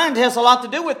has a lot to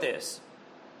do with this.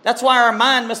 That's why our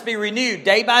mind must be renewed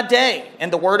day by day. In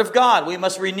the Word of God, we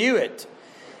must renew it.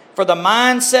 For the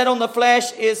mind set on the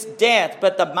flesh is death,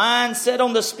 but the mind set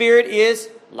on the Spirit is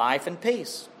life and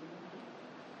peace.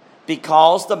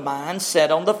 Because the mind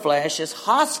set on the flesh is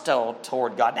hostile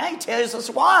toward God. Now he tells us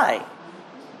why.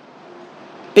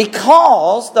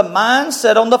 Because the mind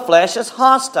set on the flesh is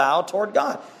hostile toward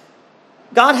God.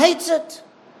 God hates it.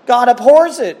 God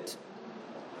abhors it.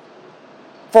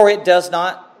 For it does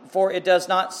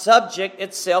not subject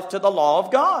itself to the law of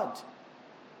God.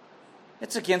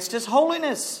 It's against His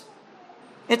holiness.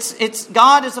 It's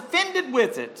God is offended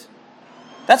with it.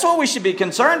 That's what we should be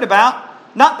concerned about.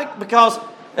 Not because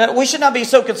we should not be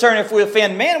so concerned if we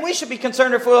offend men. We should be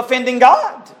concerned if we're offending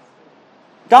God.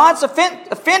 God's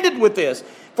offended with this.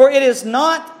 For it is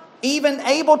not even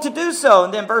able to do so.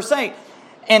 And then verse 8.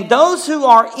 And those who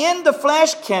are in the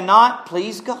flesh cannot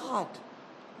please God.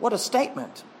 What a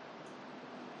statement.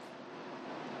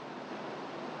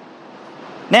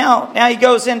 Now he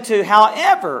goes into,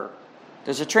 however,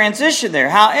 there's a transition there.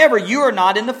 However, you are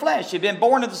not in the flesh. You've been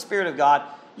born of the Spirit of God.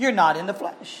 You're not in the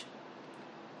flesh,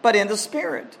 but in the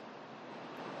Spirit.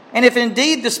 And if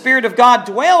indeed the Spirit of God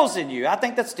dwells in you, I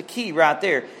think that's the key right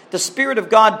there. The Spirit of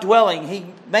God dwelling, He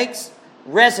makes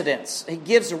residence.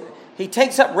 He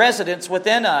takes up residence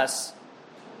within us.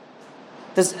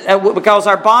 Because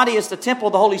our body is the temple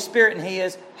of the Holy Spirit,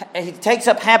 and He takes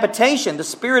up habitation, the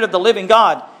Spirit of the living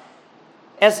God,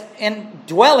 as in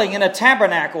dwelling in a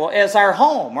tabernacle as our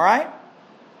home, right?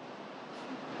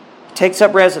 He takes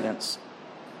up residence.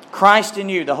 Christ in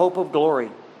you, the hope of glory.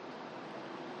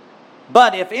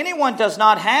 But if anyone does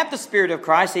not have the Spirit of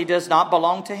Christ, he does not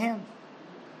belong to Him.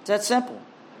 It's that simple.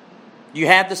 You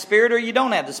have the Spirit or you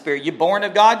don't have the Spirit. You're born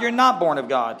of God, you're not born of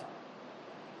God.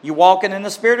 You walking in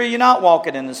the Spirit or you're not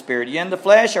walking in the Spirit. You're in the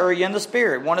flesh or you're in the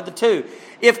Spirit. One of the two.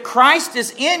 If Christ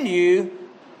is in you,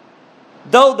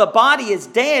 though the body is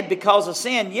dead because of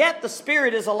sin, yet the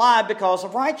Spirit is alive because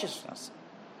of righteousness.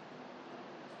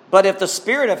 But if the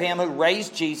Spirit of Him who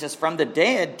raised Jesus from the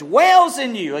dead dwells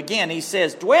in you, again he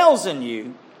says dwells in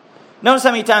you. Notice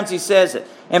how many times he says it.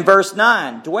 In verse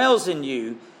 9, dwells in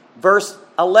you. Verse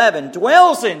 11,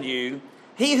 dwells in you.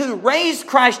 He who raised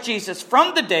Christ Jesus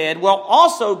from the dead will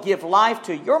also give life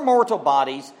to your mortal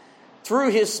bodies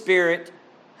through His Spirit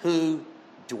who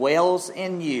dwells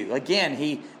in you. Again,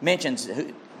 he mentions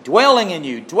dwelling in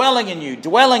you, dwelling in you,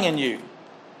 dwelling in you.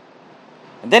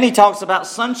 And then he talks about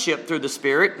sonship through the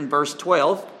Spirit in verse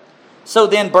 12. So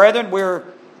then, brethren, we're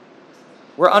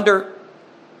under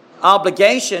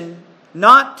obligation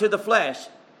not to the flesh,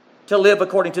 to live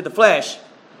according to the flesh.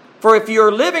 For if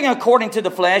you're living according to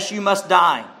the flesh, you must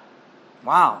die.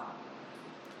 Wow.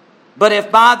 But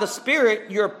if by the Spirit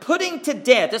you're putting to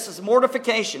death, this is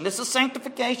mortification, this is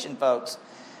sanctification, folks.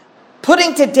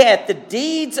 Putting to death the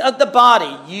deeds of the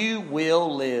body, you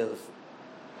will live.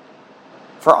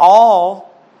 For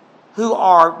all who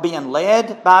are being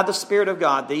led by the Spirit of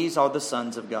God, these are the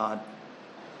sons of God.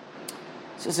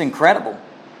 This is incredible.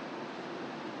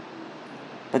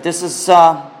 But this is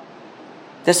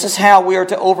how we are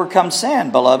to overcome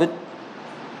sin, beloved.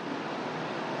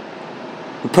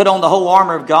 We put on the whole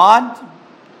armor of God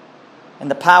and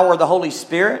the power of the Holy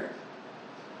Spirit.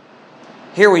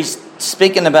 Here he's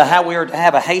speaking about how we are to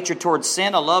have a hatred towards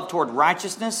sin, a love toward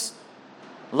righteousness,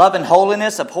 love and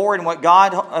holiness, abhorring what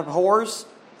God abhors,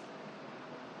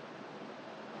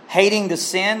 hating the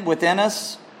sin within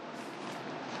us,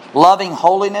 loving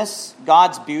holiness,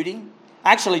 God's beauty.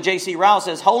 Actually, J.C. Ryle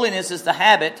says, holiness is the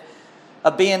habit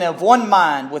of being of one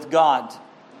mind with God.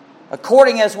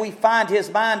 According as we find His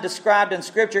mind described in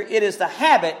Scripture, it is the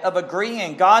habit of agreeing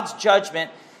in God's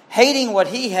judgment, hating what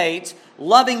He hates,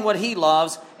 loving what He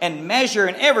loves, and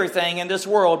measuring everything in this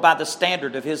world by the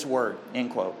standard of His Word.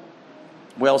 End quote.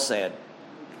 Well said.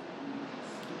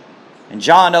 And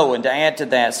John Owen, to add to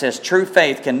that, says, true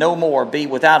faith can no more be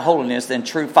without holiness than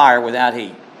true fire without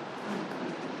heat.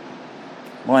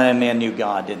 One of them men knew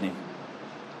God, didn't he?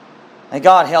 May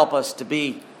God help us to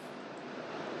be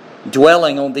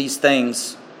dwelling on these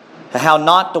things, how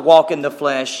not to walk in the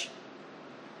flesh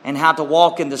and how to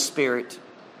walk in the Spirit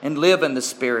and live in the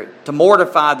Spirit, to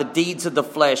mortify the deeds of the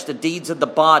flesh, the deeds of the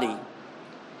body.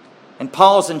 And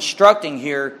Paul's instructing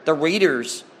here the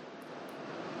readers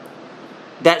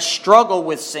that struggle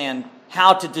with sin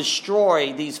how to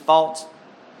destroy these false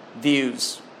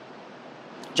views.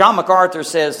 John MacArthur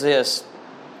says this,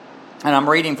 and I'm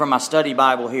reading from my study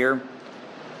Bible here.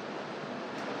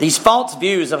 These false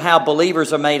views of how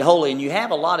believers are made holy, and you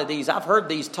have a lot of these. I've heard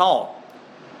these taught.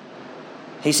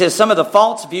 He says some of the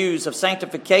false views of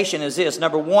sanctification is this.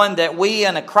 Number one, that we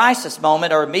in a crisis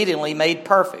moment are immediately made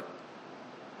perfect.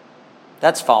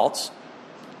 That's false.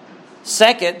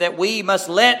 Second, that we must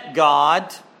let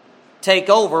God take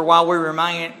over while we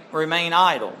remain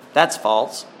idle. That's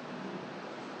false.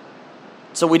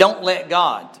 So we don't let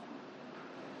God.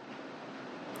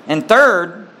 And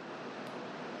third,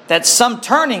 that some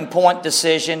turning point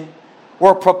decision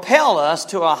will propel us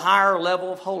to a higher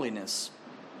level of holiness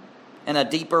and a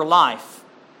deeper life.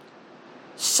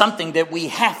 Something that we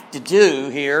have to do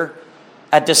here,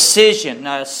 a decision,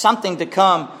 something to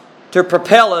come to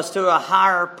propel us to a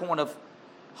higher point of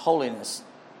holiness.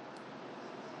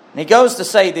 And he goes to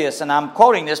say this, and I'm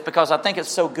quoting this because I think it's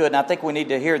so good and I think we need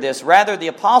to hear this. Rather, the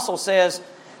apostle says,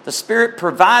 the Spirit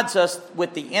provides us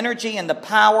with the energy and the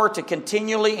power to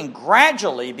continually and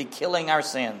gradually be killing our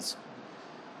sins.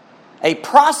 A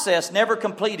process never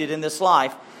completed in this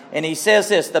life. And he says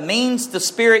this, the means the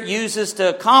Spirit uses to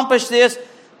accomplish this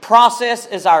process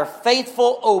is our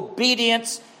faithful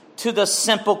obedience to the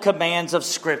simple commands of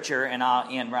Scripture. And I'll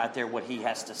end right there what he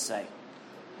has to say.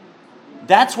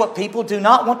 That's what people do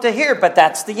not want to hear, but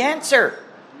that's the answer.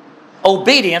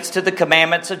 Obedience to the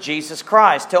commandments of Jesus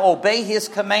Christ, to obey His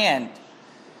command,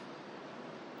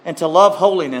 and to love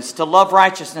holiness, to love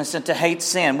righteousness, and to hate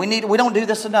sin. We don't do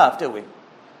this enough, do we?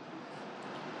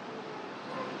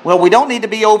 Well, we don't need to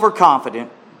be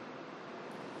overconfident,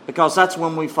 because that's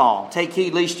when we fall. Take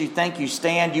heed lest you think you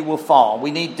stand, you will fall. We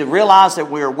need to realize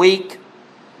that we are weak,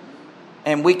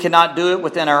 and we cannot do it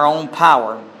within our own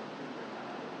power.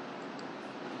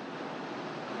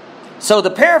 So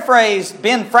to paraphrase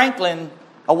Ben Franklin,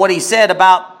 of what he said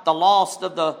about the loss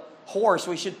of the horse,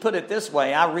 we should put it this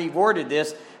way. I reworded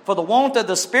this. For the want of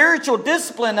the spiritual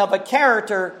discipline of a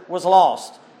character was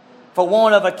lost. For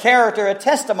want of a character, a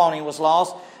testimony was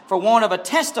lost. For want of a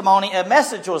testimony, a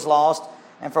message was lost.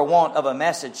 And for want of a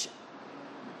message,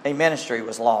 a ministry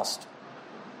was lost.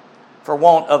 For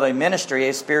want of a ministry,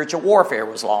 a spiritual warfare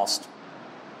was lost.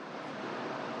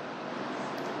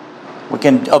 We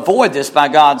can avoid this by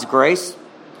God's grace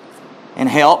and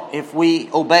help if we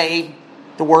obey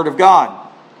the Word of God.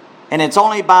 And it's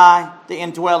only by the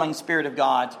indwelling Spirit of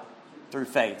God through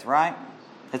faith, right?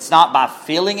 It's not by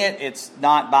feeling it. It's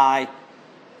not by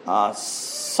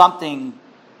some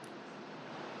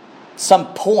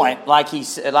point, like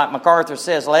MacArthur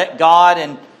says, let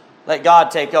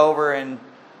God take over and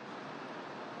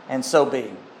so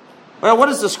be. Well, what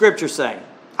does the Scripture say?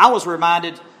 I was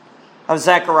reminded of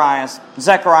Zechariah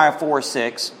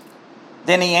 4:6.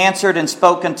 Then he answered and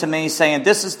spoke unto me, saying,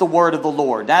 this is the word of the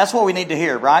Lord. Now, that's what we need to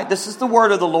hear, right? This is the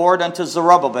word of the Lord unto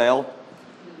Zerubbabel,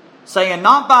 saying,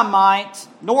 not by might,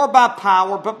 nor by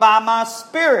power, but by my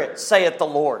Spirit, saith the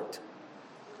Lord.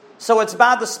 So it's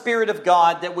by the Spirit of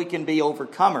God that we can be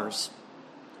overcomers.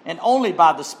 And only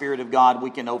by the Spirit of God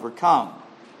we can overcome.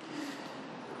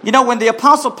 You know, when the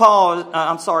Apostle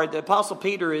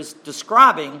Peter is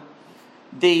describing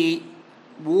the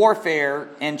warfare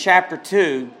in chapter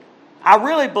 2, I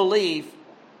really believe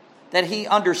that he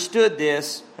understood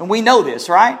this, and we know this,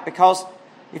 right? Because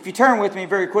if you turn with me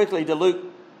very quickly to Luke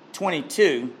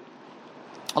 22,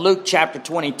 Luke chapter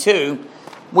 22,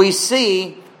 we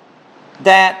see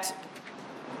that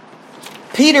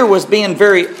Peter was being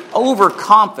very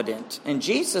overconfident, and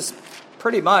Jesus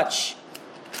pretty much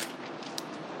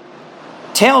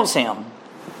tells him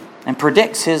and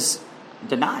predicts his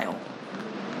denial.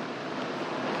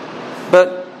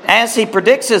 But as he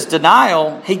predicts his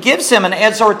denial, he gives him an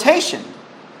exhortation.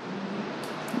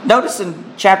 Notice in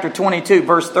chapter 22,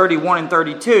 verse 31 and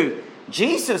 32,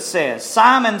 Jesus says,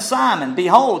 Simon, Simon,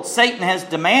 behold, Satan has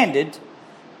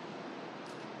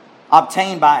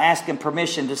obtained by asking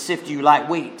permission to sift you like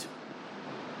wheat.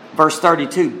 Verse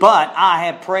 32, but I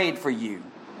have prayed for you.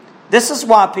 This is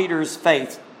why Peter's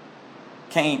faith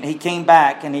came. He came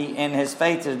back and his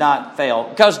faith did not fail.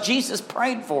 Because Jesus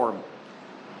prayed for him.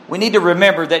 We need to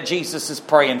remember that Jesus is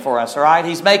praying for us, all right?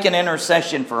 He's making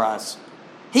intercession for us.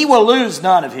 He will lose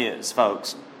none of his,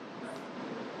 folks.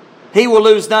 He will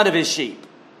lose none of his sheep.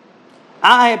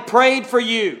 I have prayed for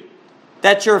you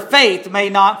that your faith may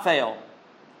not fail.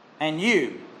 And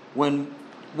you, when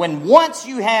once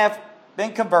you have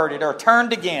been converted or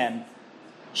turned again,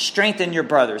 strengthen your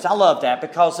brothers. I love that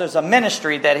because there's a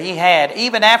ministry that he had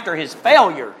even after his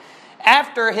failure,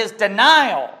 after his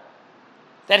denial,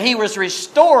 that he was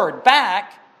restored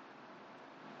back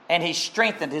and he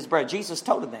strengthened his brother. Jesus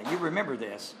told him that. You remember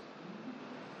this.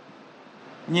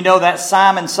 And you know that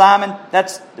Simon, Simon,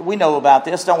 we know about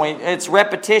this, don't we? It's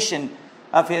repetition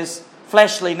of his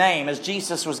fleshly name as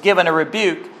Jesus was given a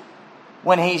rebuke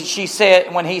when he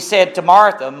said to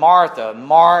Martha, Martha,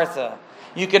 Martha.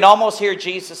 You can almost hear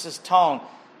Jesus' tone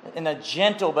in a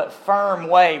gentle but firm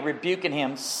way rebuking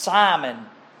him. Simon,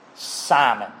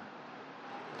 Simon.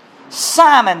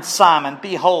 Simon, Simon,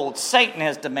 behold, Satan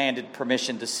has demanded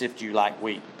permission to sift you like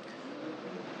wheat.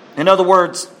 In other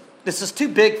words, this is too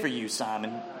big for you,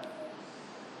 Simon.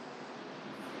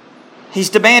 He's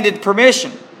demanded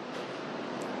permission.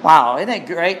 Wow, isn't it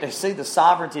great to see the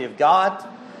sovereignty of God?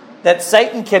 That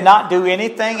Satan cannot do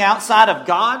anything outside of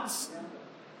God's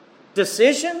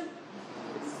decision?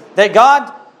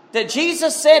 That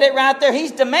Jesus said it right there.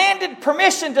 He's demanded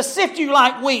permission to sift you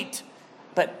like wheat.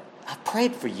 But I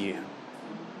prayed for you.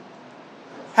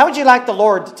 How would you like the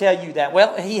Lord to tell you that?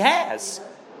 Well, He has.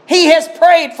 He has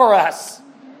prayed for us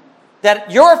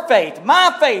that your faith,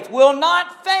 my faith, will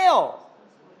not fail.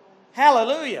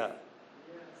 Hallelujah.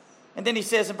 And then he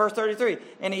says in verse 33,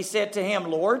 and he said to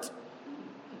him, Lord,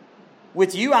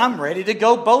 with you I'm ready to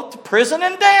go both to prison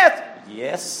and death.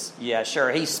 Yes, yeah,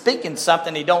 sure. He's speaking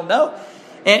something he don't know.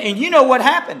 And you know what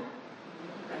happened.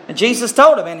 And Jesus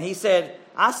told him, and he said,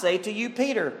 I say to you,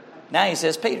 Peter. Now he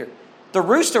says, Peter, the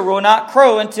rooster will not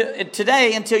crow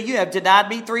today until you have denied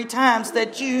me 3 times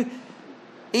that you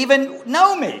even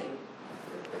know me.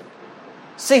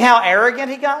 See how arrogant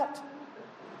he got?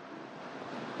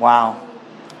 Wow.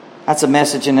 That's a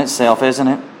message in itself, isn't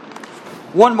it?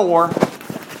 One more.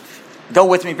 Go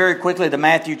with me very quickly to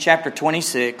Matthew chapter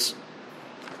 26.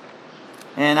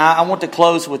 And I want to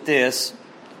close with this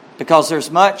because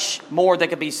there's much more that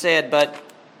could be said, but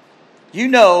you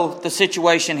know the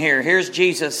situation here. Here's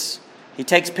Jesus. He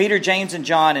takes Peter, James, and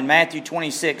John in Matthew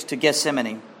 26 to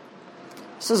Gethsemane.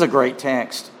 This is a great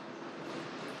text.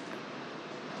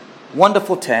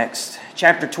 Wonderful text.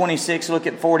 Chapter 26, look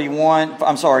at 40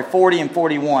 and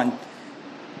 41.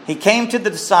 He came to the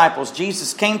disciples.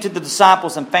 Jesus came to the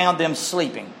disciples and found them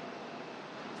sleeping.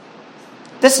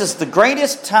 This is the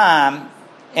greatest time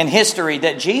in history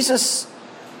that Jesus,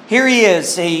 here he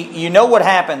is. You know what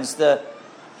happens.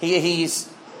 He's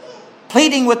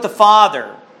pleading with the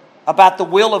Father about the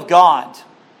will of God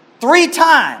 3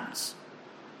 times.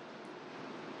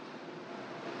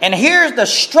 And here's the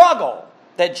struggle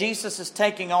that Jesus is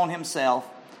taking on himself.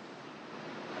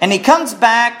 And he comes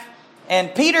back,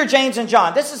 and Peter, James, and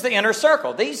John, this is the inner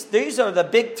circle. These are the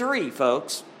big 3,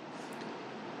 folks.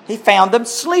 He found them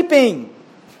sleeping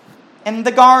in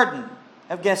the garden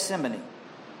of Gethsemane.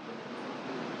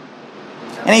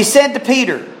 And he said to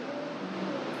Peter,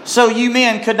 so you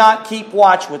men could not keep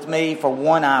watch with me for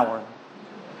 1 hour.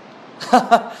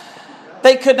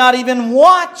 They could not even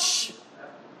watch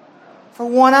for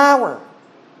 1 hour.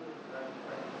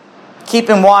 Keep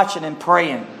him watching and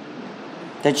praying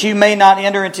that you may not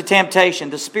enter into temptation.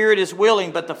 The spirit is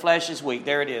willing, but the flesh is weak.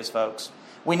 There it is, folks.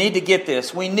 We need to get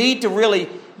this. We need to really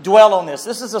dwell on this.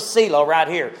 This is a Selah right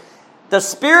here. The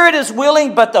spirit is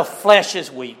willing, but the flesh is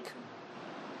weak.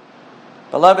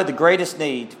 Beloved, the greatest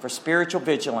need for spiritual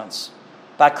vigilance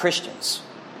by Christians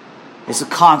is a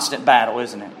constant battle,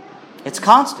 isn't it? It's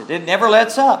constant. It never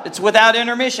lets up. It's without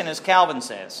intermission, as Calvin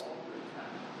says.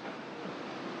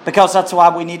 Because that's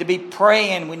why we need to be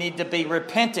praying. We need to be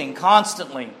repenting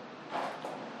constantly.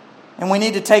 And we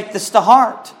need to take this to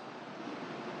heart.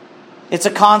 It's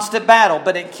a constant battle,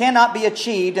 but it cannot be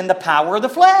achieved in the power of the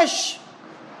flesh.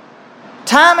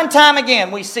 Time and time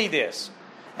again we see this.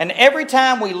 And every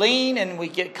time we lean and we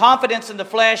get confidence in the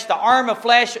flesh, the arm of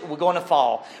flesh, we're going to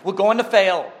fall. We're going to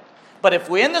fail. But if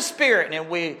we're in the Spirit and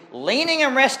we're leaning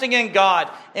and resting in God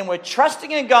and we're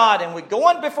trusting in God and we're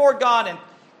going before God and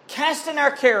casting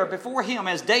our care before Him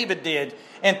as David did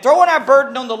and throwing our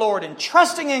burden on the Lord and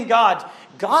trusting in God,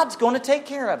 God's going to take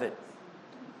care of it.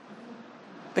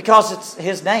 Because it's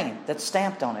His name that's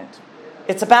stamped on it.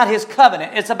 It's about His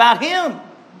covenant. It's about Him.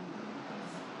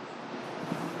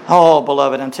 Oh,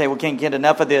 beloved, I'm telling you, we can't get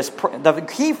enough of this. The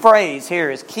key phrase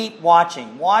here is keep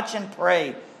watching. Watch and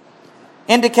pray.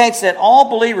 Indicates that all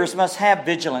believers must have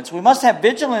vigilance. We must have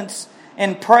vigilance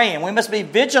in praying. We must be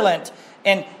vigilant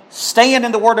in staying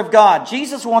in the Word of God.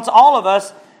 Jesus wants all of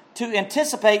us to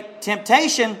anticipate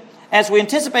temptation as we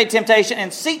anticipate temptation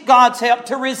and seek God's help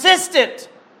to resist it.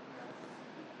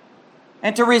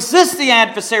 And to resist the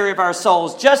adversary of our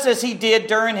souls, just as He did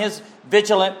during His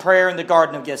vigilant prayer in the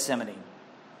Garden of Gethsemane.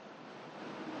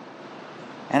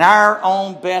 And our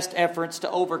own best efforts to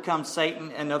overcome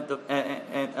Satan and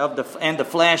the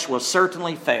flesh will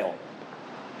certainly fail.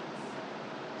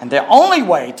 And the only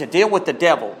way to deal with the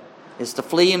devil is to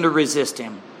flee and to resist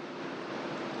him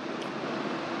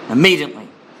immediately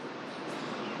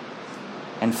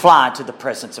and fly to the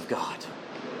presence of God.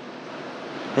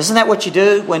 Isn't that what you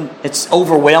do when it's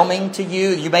overwhelming to you?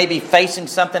 You may be facing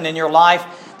something in your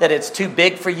life that it's too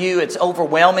big for you. It's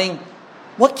overwhelming.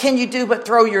 What can you do but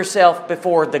throw yourself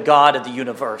before the God of the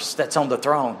universe that's on the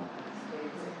throne?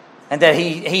 And that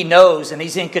He knows and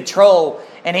He's in control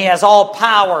and He has all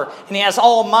power and He has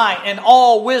all might and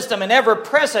all wisdom and ever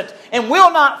present and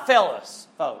will not fail us,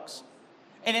 folks.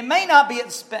 And it may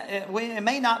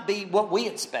not be what we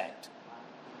expect,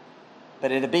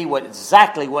 but it'll be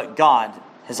exactly what God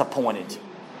has appointed.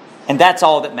 And that's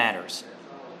all that matters.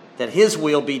 That His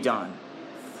will be done.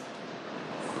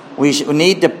 We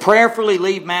need to prayerfully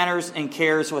leave matters and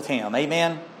cares with Him.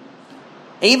 Amen?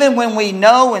 Even when we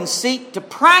know and seek to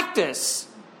practice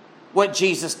what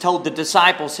Jesus told the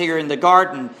disciples here in the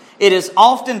garden, it is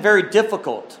often very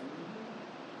difficult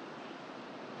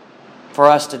for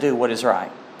us to do what is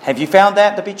right. Have you found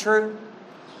that to be true?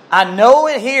 I know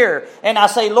it here, and I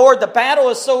say, Lord, the battle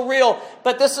is so real,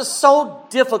 but this is so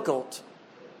difficult.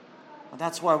 Well,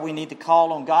 that's why we need to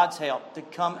call on God's help to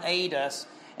come aid us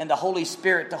and the Holy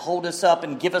Spirit to hold us up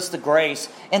and give us the grace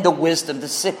and the wisdom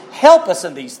to help us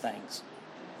in these things.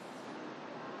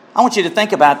 I want you to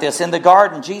think about this. In the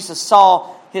garden, Jesus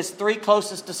saw His three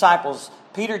closest disciples,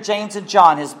 Peter, James, and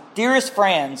John, His dearest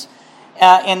friends,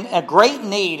 in a great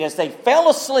need as they fell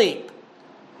asleep.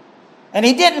 And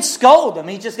He didn't scold them.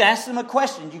 He just asked them a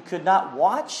question. You could not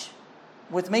watch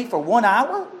with me for 1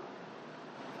 hour?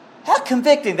 How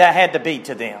convicting that had to be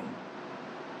to them.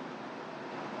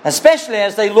 Especially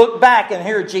as they look back and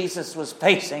here Jesus was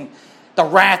facing the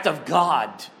wrath of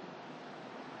God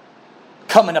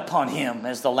coming upon Him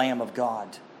as the Lamb of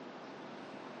God.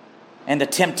 And the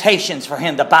temptations for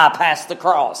Him to bypass the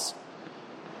cross.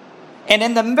 And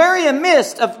in the very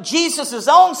midst of Jesus'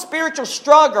 own spiritual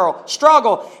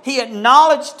struggle, He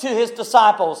acknowledged to His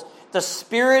disciples, the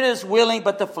spirit is willing,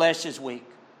 but the flesh is weak.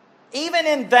 Even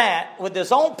in that, with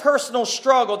His own personal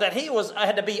struggle that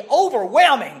had to be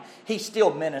overwhelming, He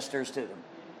still ministers to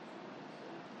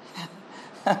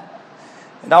them.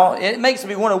 It makes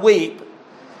me want to weep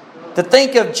to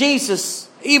think of Jesus,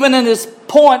 even in this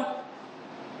point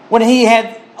when He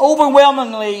had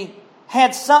overwhelmingly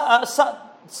had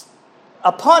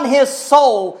upon His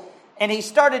soul, and He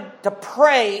started to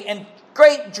pray, and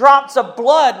great drops of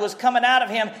blood was coming out of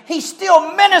Him. He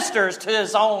still ministers to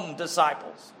His own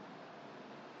disciples.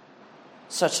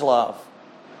 Such love.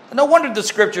 No wonder the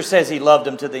Scripture says He loved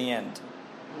them to the end.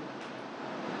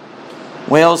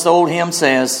 Well, as the old hymn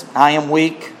says, I am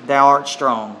weak, Thou art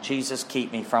strong. Jesus,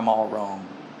 keep me from all wrong.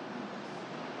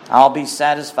 I'll be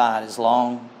satisfied as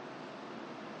long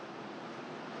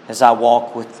as I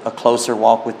walk with a closer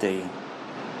walk with Thee.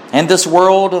 In this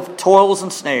world of toils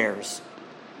and snares,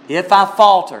 if I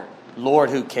falter, Lord,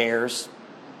 who cares?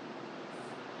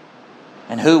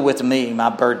 And who with me my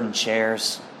burden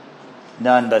shares?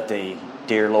 None but Thee,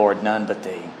 dear Lord, none but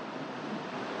Thee.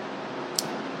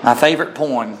 My favorite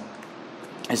poem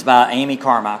is by Amy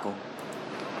Carmichael.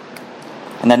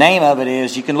 And the name of it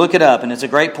is, you can look it up, and it's a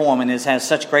great poem, and it has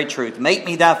such great truth. Make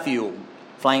me Thy fuel,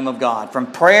 flame of God.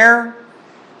 From prayer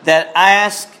that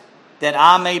ask that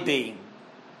I may be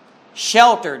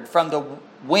sheltered from the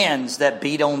winds that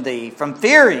beat on Thee. From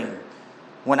fearing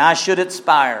when I should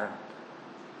expire.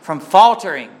 From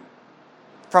faltering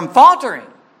from faltering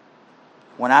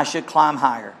when I should climb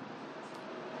higher.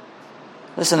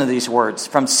 Listen to these words.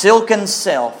 From silken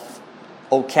self,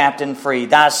 O captain free,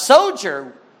 thy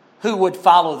soldier who would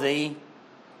follow thee,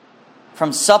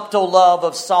 from subtle love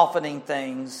of softening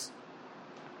things,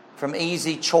 from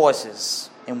easy choices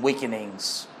and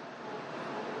weakenings.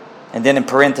 And then in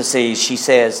parentheses she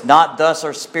says, not thus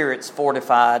are spirits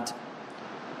fortified,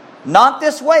 not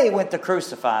this way went the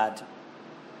crucified.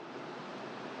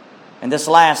 And this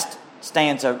last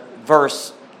stanza,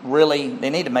 verse, really, they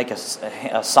need to make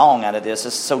a song out of this.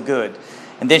 This is so good.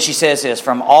 And then she says this,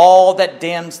 from all that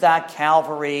dims thy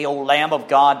Calvary, O Lamb of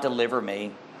God, deliver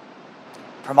me.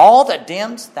 From all that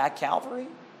dims thy Calvary,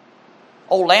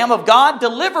 O Lamb of God,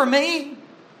 deliver me.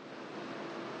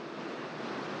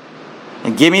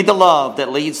 And give me the love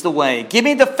that leads the way. Give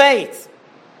me the faith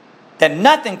that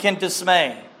nothing can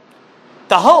dismay.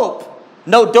 The hope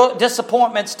no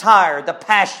disappointments tire. The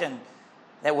passion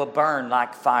that will burn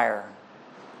like fire.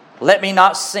 Let me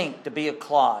not sink to be a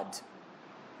clod.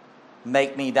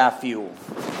 Make me thy fuel.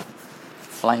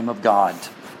 Flame of God.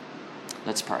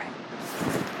 Let's pray.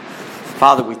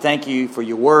 Father, we thank you for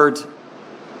your word.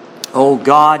 Oh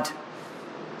God,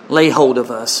 lay hold of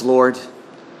us, Lord.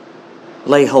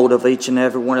 Lay hold of each and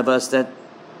every one of us that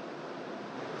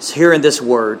is hearing this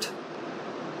word.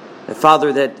 That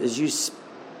Father, that as you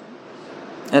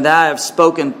and I have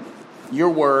spoken your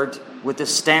word with a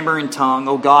stammering tongue,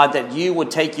 oh God, that you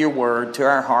would take your word to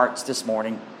our hearts this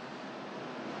morning.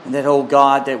 And that, oh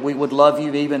God, that we would love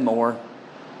you even more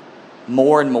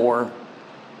and more.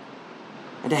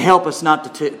 And to help us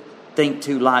not to think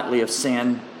too lightly of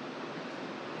sin.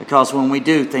 Because when we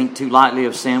do think too lightly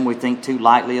of sin, we think too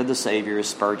lightly of the Savior, as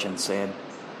Spurgeon said.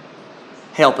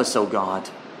 Help us, oh God,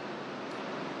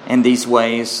 in these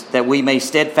ways, that we may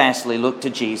steadfastly look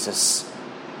to Jesus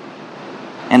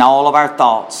in all of our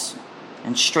thoughts,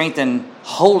 and strengthen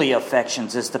holy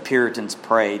affections as the Puritans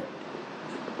prayed.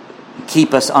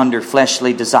 Keep us under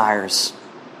fleshly desires.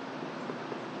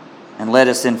 And let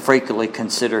us then frequently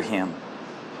consider Him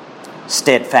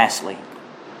steadfastly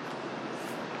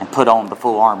and put on the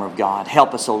full armor of God.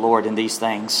 Help us, O Lord, in these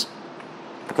things.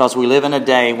 Because we live in a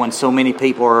day when so many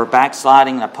people are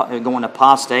backsliding, going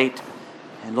apostate.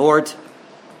 And Lord,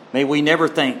 may we never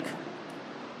think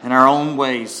in our own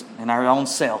ways, in our own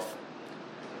self,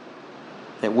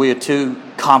 that we are too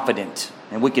confident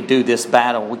and we could do this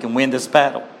battle. We can win this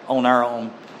battle on our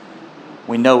own.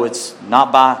 We know it's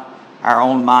not by our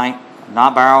own might,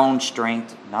 not by our own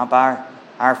strength, not by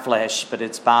our flesh, but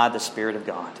it's by the Spirit of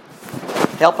God.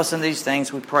 Help us in these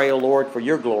things, we pray, O Lord, for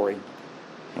your glory.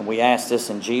 And we ask this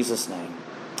in Jesus' name.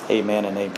 Amen and amen.